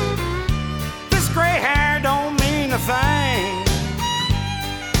 Gray hair don't mean a thing.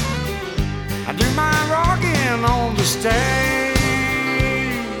 I do my rocking on the stage.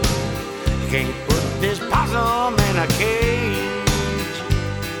 You can't put this possum in a cage.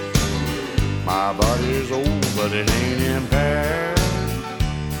 My body's old, but it ain't impaired.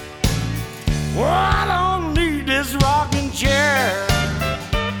 Well, I don't need this rocking chair.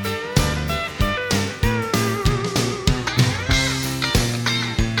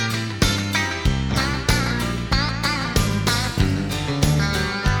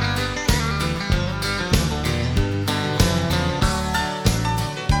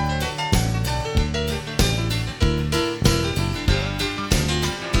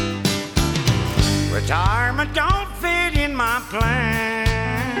 Retirement don't fit in my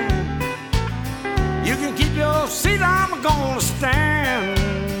plan. You can keep your seat, I'm gonna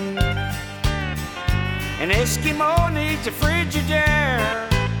stand. An Eskimo needs a Frigidaire,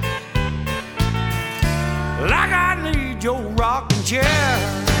 like I need your rocking chair.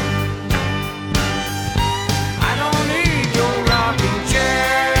 I don't need your rocking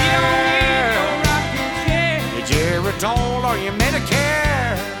chair. You don't need your rocking chair. Your Geritol or your Medicare.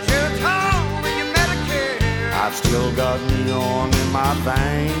 I've still got neon in my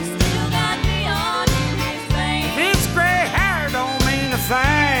veins. Still got neon in his veins. This gray hair don't mean a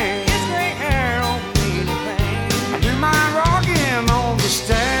thing. This gray hair don't mean a thing. I do my rocking on the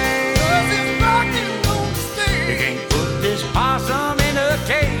stage. You can't put this possum in a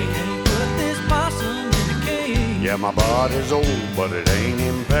cage. Put this possum in a cage. Yeah, my body's old, but it ain't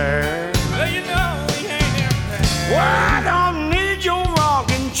impaired. Well, you know he ain't impaired. Well, I don't need your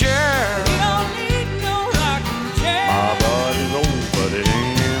rocking chair. You don't need no rocking chair. My body's old, but it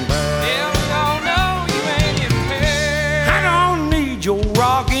ain't impaired. Yeah, we all know you ain't impaired. I don't need your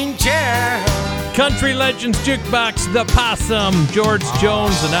rocking chair. Country Legends Jukebox, The Possum, George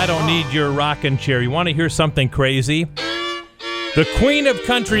Jones, and I Don't Need Your Rockin' Chair. You want to hear something crazy? The queen of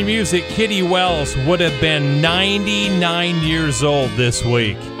country music, Kitty Wells, would have been 99 years old this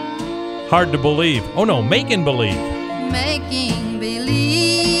week. Hard to believe. Oh no, making believe. Making believe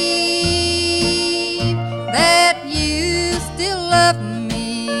that you still love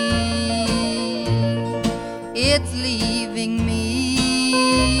me. It's leaving me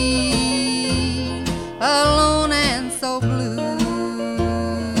alone and so blue.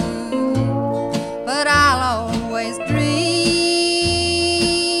 But I'll always dream,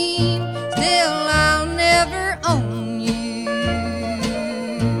 still I'll never own you.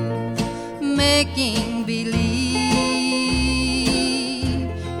 Making believe,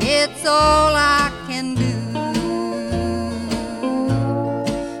 it's all I can do.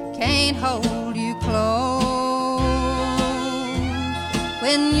 Can't hold you close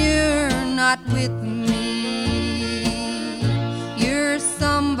when you're not with me. You're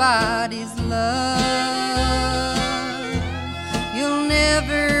some somebody's love. You'll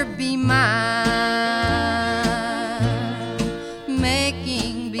never be mine,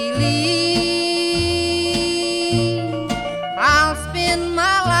 making believe I'll spend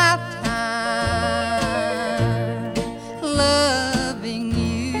my lifetime loving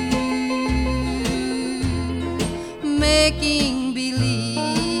you, making believe.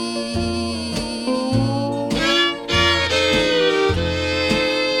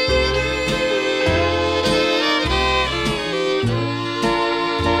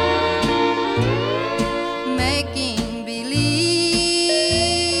 Making believe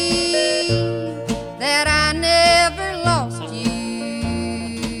that I never lost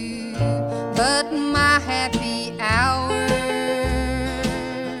you, but my happy hours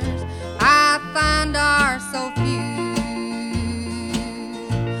I find are so few.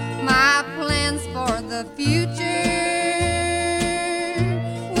 My plans for the future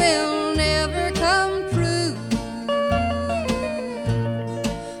will never come true.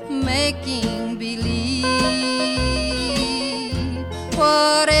 Making believe,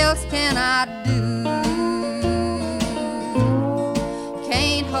 what else can I do?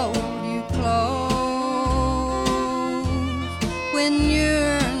 Can't hold you close when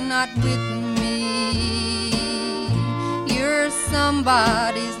you're not with me. You're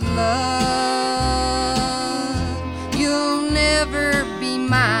somebody's love. You'll never be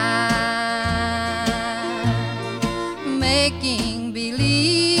mine. Making believe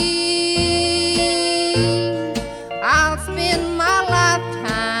I'll spend my lifetime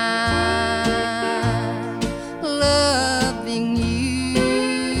loving you,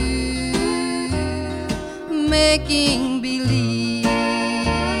 making believe.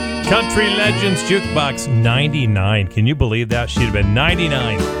 Country Legends Jukebox 99. Can you believe that? She'd have been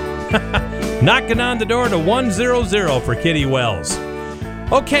 99. Knocking on the door to 100 for Kitty Wells.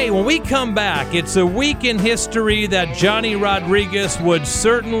 Okay, when we come back, it's a week in history that Johnny Rodriguez would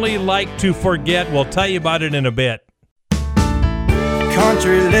certainly like to forget. We'll tell you about it in a bit.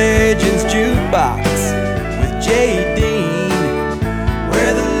 Country Legends Jukebox with J. Dean,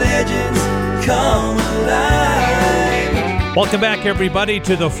 where the legends come alive. Welcome back, everybody,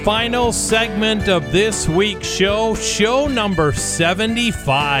 to the final segment of this week's show, show number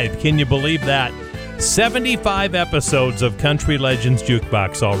 75. Can you believe that? 75 episodes of Country Legends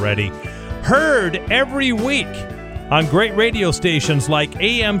Jukebox already. Heard every week on great radio stations like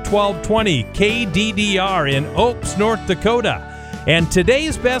AM 1220, KDDR in Oaks, North Dakota, and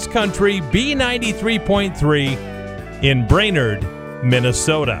today's best country, B93.3 in Brainerd,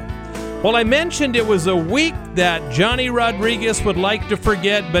 Minnesota. Well, I mentioned it was a week that Johnny Rodriguez would like to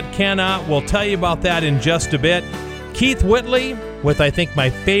forget but cannot. We'll tell you about that in just a bit. Keith Whitley with, I think,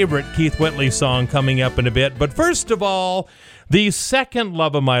 my favorite Keith Whitley song coming up in a bit. But first of all, the second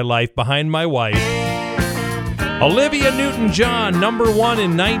love of my life behind my wife, Olivia Newton-John, number one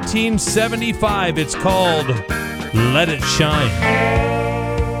in 1975. It's called Let It Shine.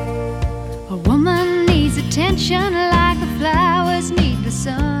 A woman needs attention like the flowers need the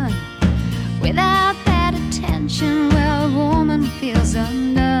sun. Without that attention, well, a woman feels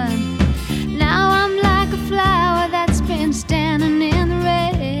undone. Now I'm like a flower that's been standing in the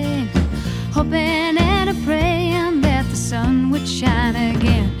rain, hoping and a praying that the sun would shine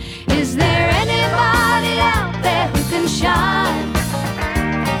again. Is there anybody out there who can shine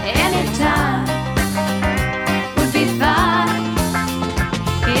anytime? Would be fine.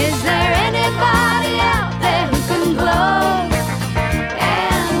 Is there anybody out there who can glow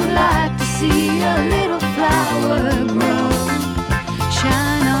and would like to see a little flower grow?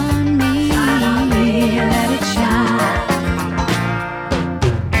 Shine on me, let it shine.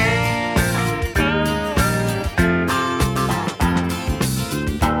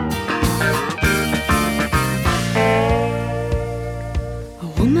 A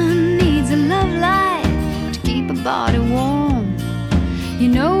woman needs a love light to keep her body warm. You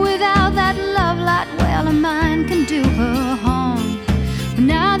know, without that love light, well, a mind can do her harm. But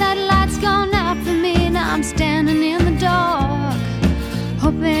now that light's gone out for me, now I'm standing in the dark,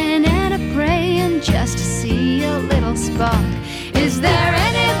 hoping and a praying just to see a little spark. Is there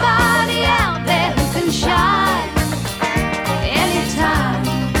anybody out there who can shine anytime?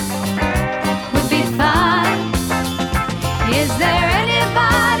 Would be fine. Is there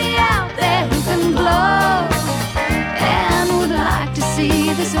anybody out there who can glow and would like to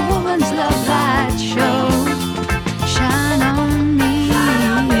see this woman's love light show? Shine on me,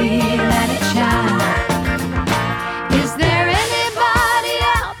 let it shine. Is there anybody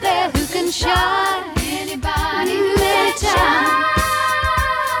out there who can shine? Anybody who let it shine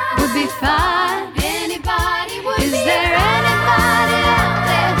would be fine.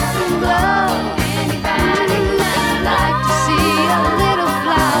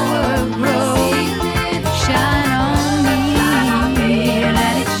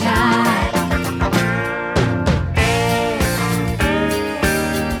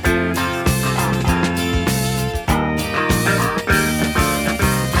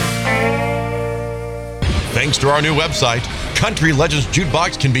 to our new website, Country Legends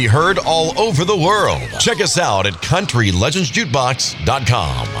Jukebox can be heard all over the world. Check us out at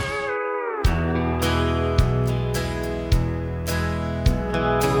countrylegendsjukebox.com.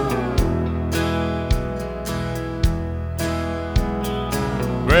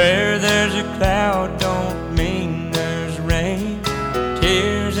 Where there's a cloud don't mean there's rain.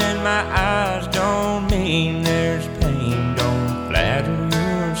 Tears in my eyes don't mean there's pain. Don't flatter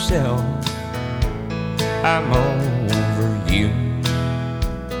yourself, I'm over you.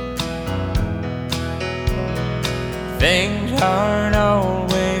 Things aren't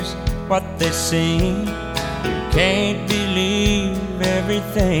always what they seem. You can't believe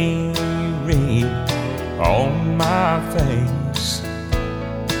everything you read on my face.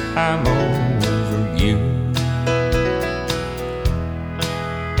 I'm over you.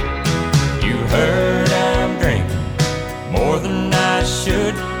 You heard I'm drinking more than I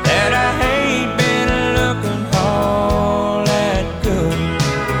should, that I ain't been looking all that good.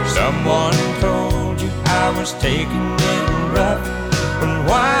 Someone told you I was taking it rough, but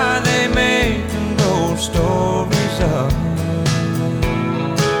why they making those stories up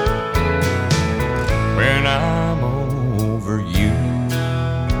when I'm over you?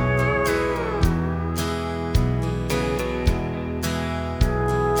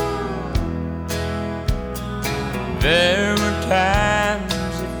 There were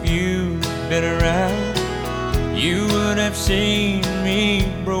times if you'd been around, you would have seen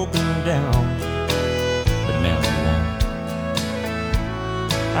me broken down. But now you won't.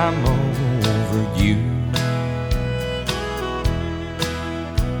 I'm over you.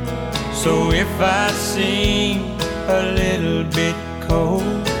 So if I seem a little bit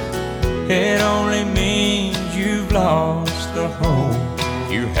cold, it only means you've lost the hope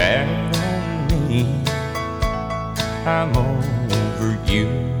you had on me. I'm over you.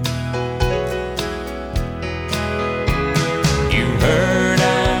 You heard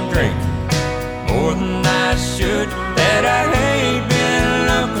I'm drinking more than I should, that I ain't been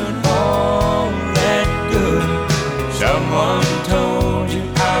looking all that good. Someone told you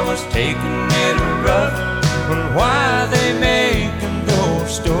I was taking it rough, but why they making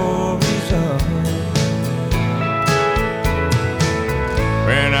those stories up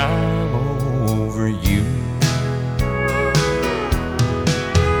when I'm over you?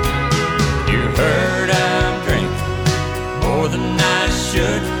 Heard I'm drinking more than I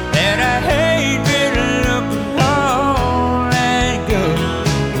should, and I ain't been looking all that good.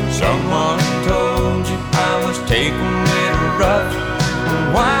 Someone told you I was taking it rough,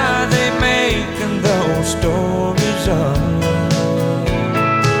 why they making those stories up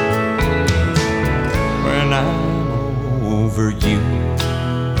when I'm over you?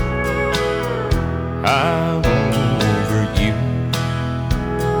 I'm over you.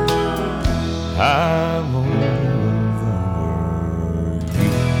 I'm over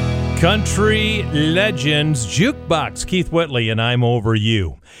you. Country Legends Jukebox, Keith Whitley, and I'm Over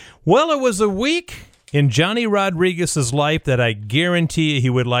You. Well, it was a week in Johnny Rodriguez's life that I guarantee he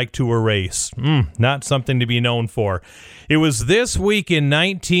would like to erase. Not something to be known for. It was this week in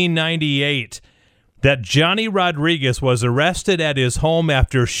 1998 that Johnny Rodriguez was arrested at his home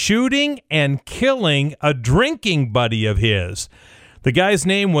after shooting and killing a drinking buddy of his. The guy's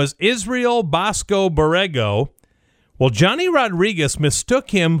name was Israel Bosco Borrego. Well, Johnny Rodriguez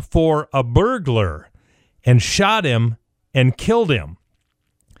mistook him for a burglar and shot him and killed him.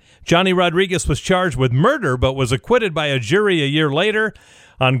 Johnny Rodriguez was charged with murder but was acquitted by a jury a year later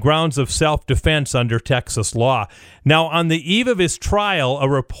on grounds of self-defense under Texas law. Now, on the eve of his trial, a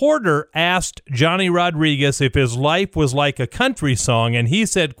reporter asked Johnny Rodriguez if his life was like a country song, and he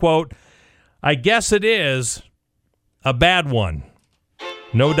said, quote, "I guess it is a bad one."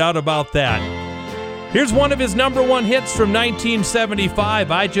 No doubt about that. Here's one of his number one hits from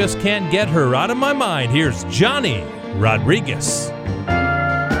 1975, I Just Can't Get Her Out of My Mind. Here's Johnny Rodriguez.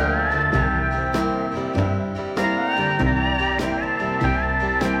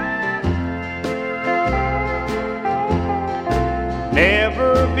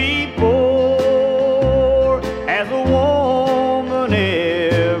 Never before has a woman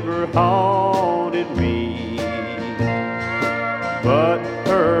ever haunted me, but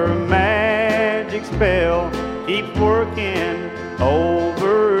her magic spell keeps working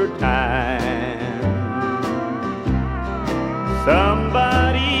overtime.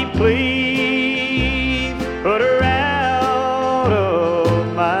 Somebody please put her out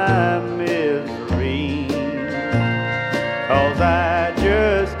of my misery, 'cause I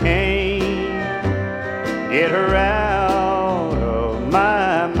just can't get her out of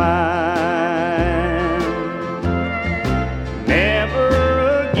my mind.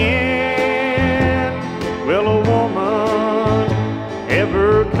 Never again will a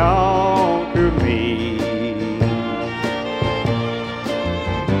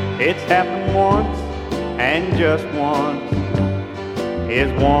It's happened once, and just once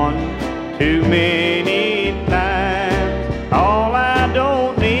is one too many times. All I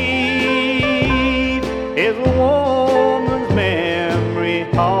don't need is a woman's memory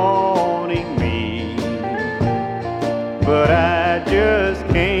haunting me, but I just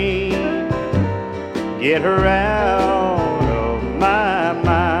can't get her out of my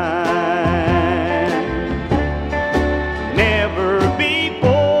mind. Never before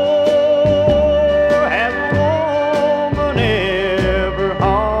has a woman ever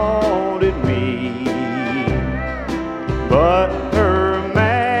haunted me, but her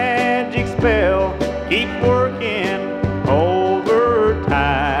magic spell keeps working overtime.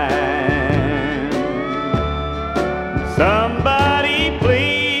 Somebody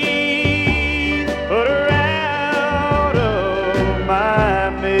please put her out of my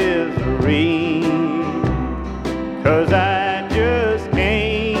misery, 'cause I just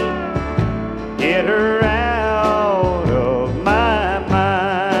can't get her out of my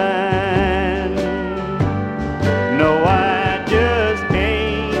mind. No, I just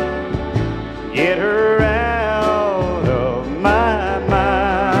can't get her out of my mind.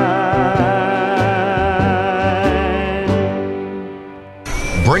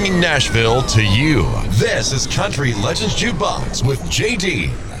 Bringing Nashville to you. This is Country Legends Jukebox with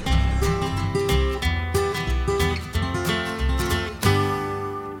JD.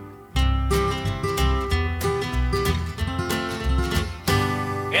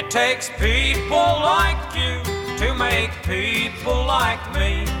 It takes people like you to make people like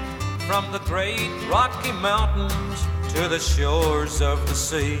me. From the great Rocky Mountains to the shores of the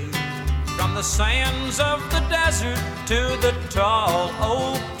sea. From the sands of the desert to the tall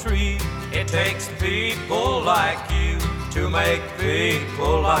oak tree. It takes people like you to make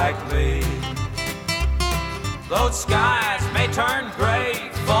people like me. Those skies may turn gray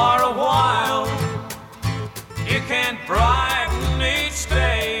for a while. You can brighten each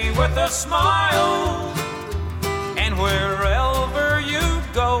day with a smile. And wherever you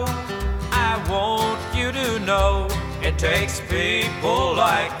go, I want you to know it takes people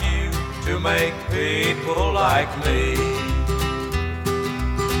like you to make people like me.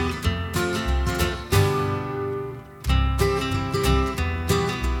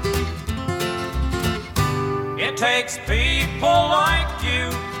 It takes people like you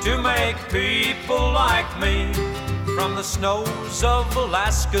to make people like me. From the snows of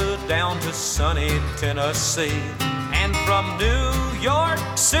Alaska down to sunny Tennessee. And from New York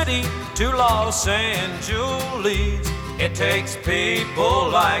City to Los Angeles. It takes people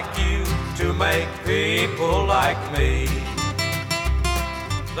like you to make people like me.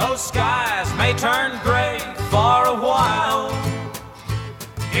 Those skies may turn gray for a while.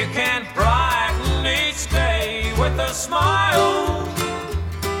 You can brighten each day with a smile.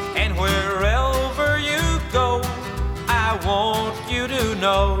 And wherever you go, I want you to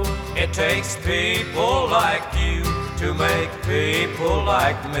know it takes people like you to make people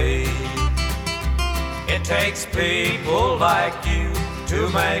like me. It takes people like you to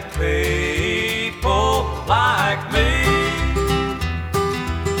make people like me.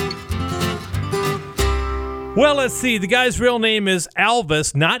 Well, let's see. The guy's real name is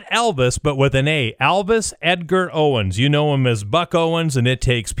Alvis, not Elvis, but with an A. Alvis Edgar Owens. You know him as Buck Owens, and it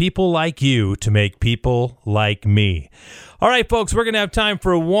takes people like you to make people like me. All right, folks, we're going to have time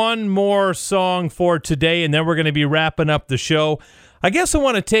for one more song for today, and then we're going to be wrapping up the show. I guess I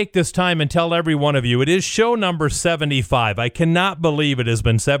want to take this time and tell every one of you, it is show number 75. I cannot believe it has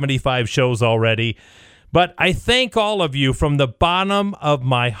been 75 shows already, but I thank all of you from the bottom of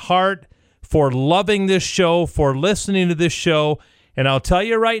my heart for loving this show, for listening to this show, and I'll tell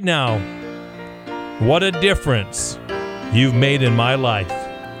you right now, what a difference you've made in my life.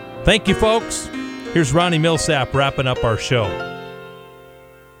 Thank you, folks. Here's Ronnie Millsap wrapping up our show.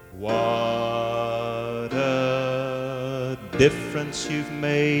 What a difference you've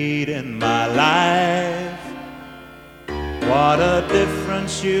made in my life. What a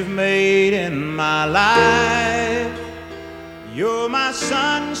difference you've made in my life. You're my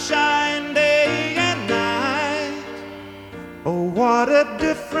sunshine day and night. Oh, what a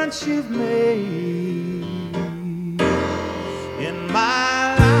difference you've made in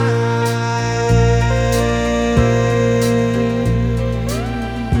my life.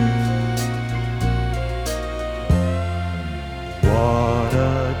 What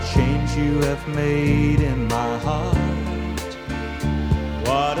a change you have made in my heart.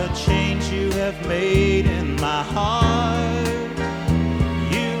 What a change you have made in my heart.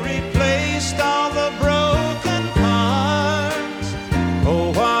 All the broken parts.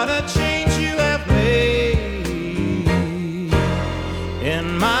 Oh, what a change you have made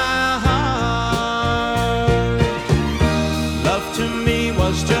in my heart. Love to me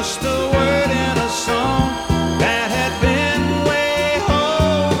was just a word in a song that had been way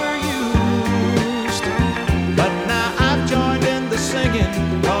overused. But now I've joined in the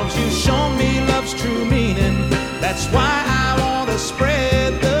singing, 'cause you've shown me love's true meaning. That's why I want to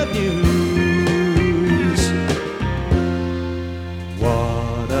spread the news.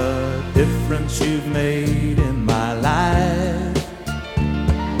 What a difference you've made in my life.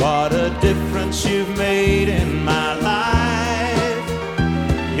 What a difference you've made in my life.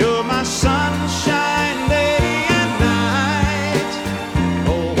 You're my sunshine day and night.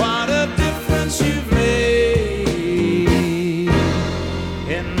 Oh, what a difference you've made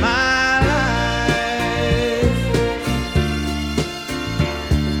in my life.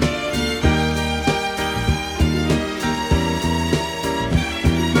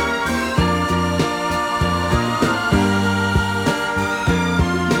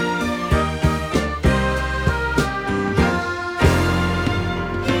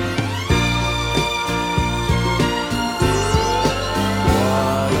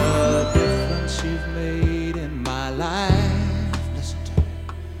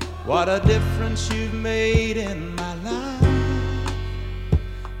 What a difference you've made in my life.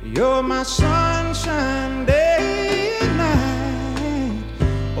 You're my sunshine day and night.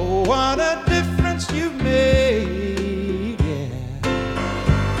 Oh, what a difference you've made, yeah.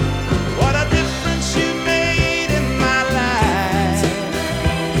 What a difference you've made in my life.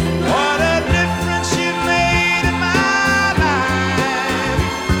 What a difference you've made in my life.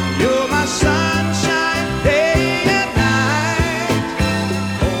 You're my sunshine day and night.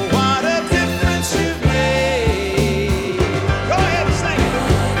 Oh, what a difference you've made. Go ahead and sing it.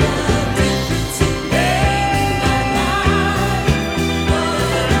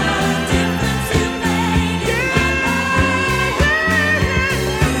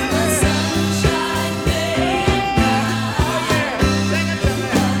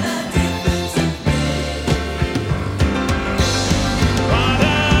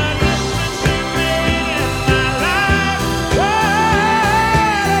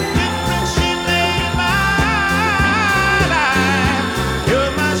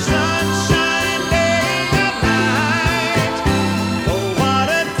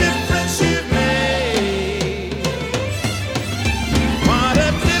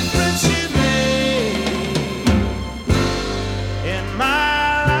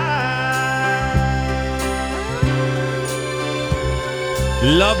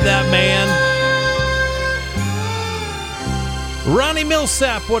 Love that man. Ronnie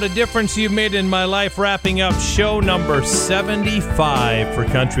Millsap, what a difference you've made in my life, wrapping up show number 75 for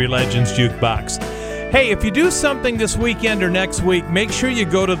Country Legends Jukebox. Hey, if you do something this weekend or next week, make sure you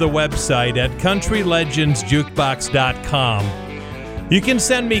go to the website at countrylegendsjukebox.com. You can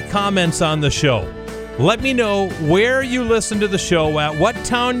send me comments on the show. Let me know where you listen to the show at, what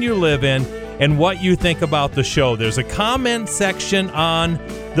town you live in, and what you think about the show. There's a comment section on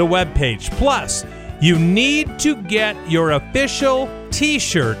the webpage. Plus, you need to get your official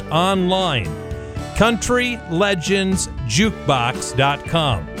t-shirt online.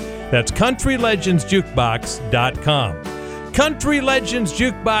 CountryLegendsJukebox.com. That's CountryLegendsJukebox.com. Country Legends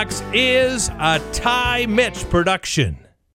Jukebox is a Ty Mitch production.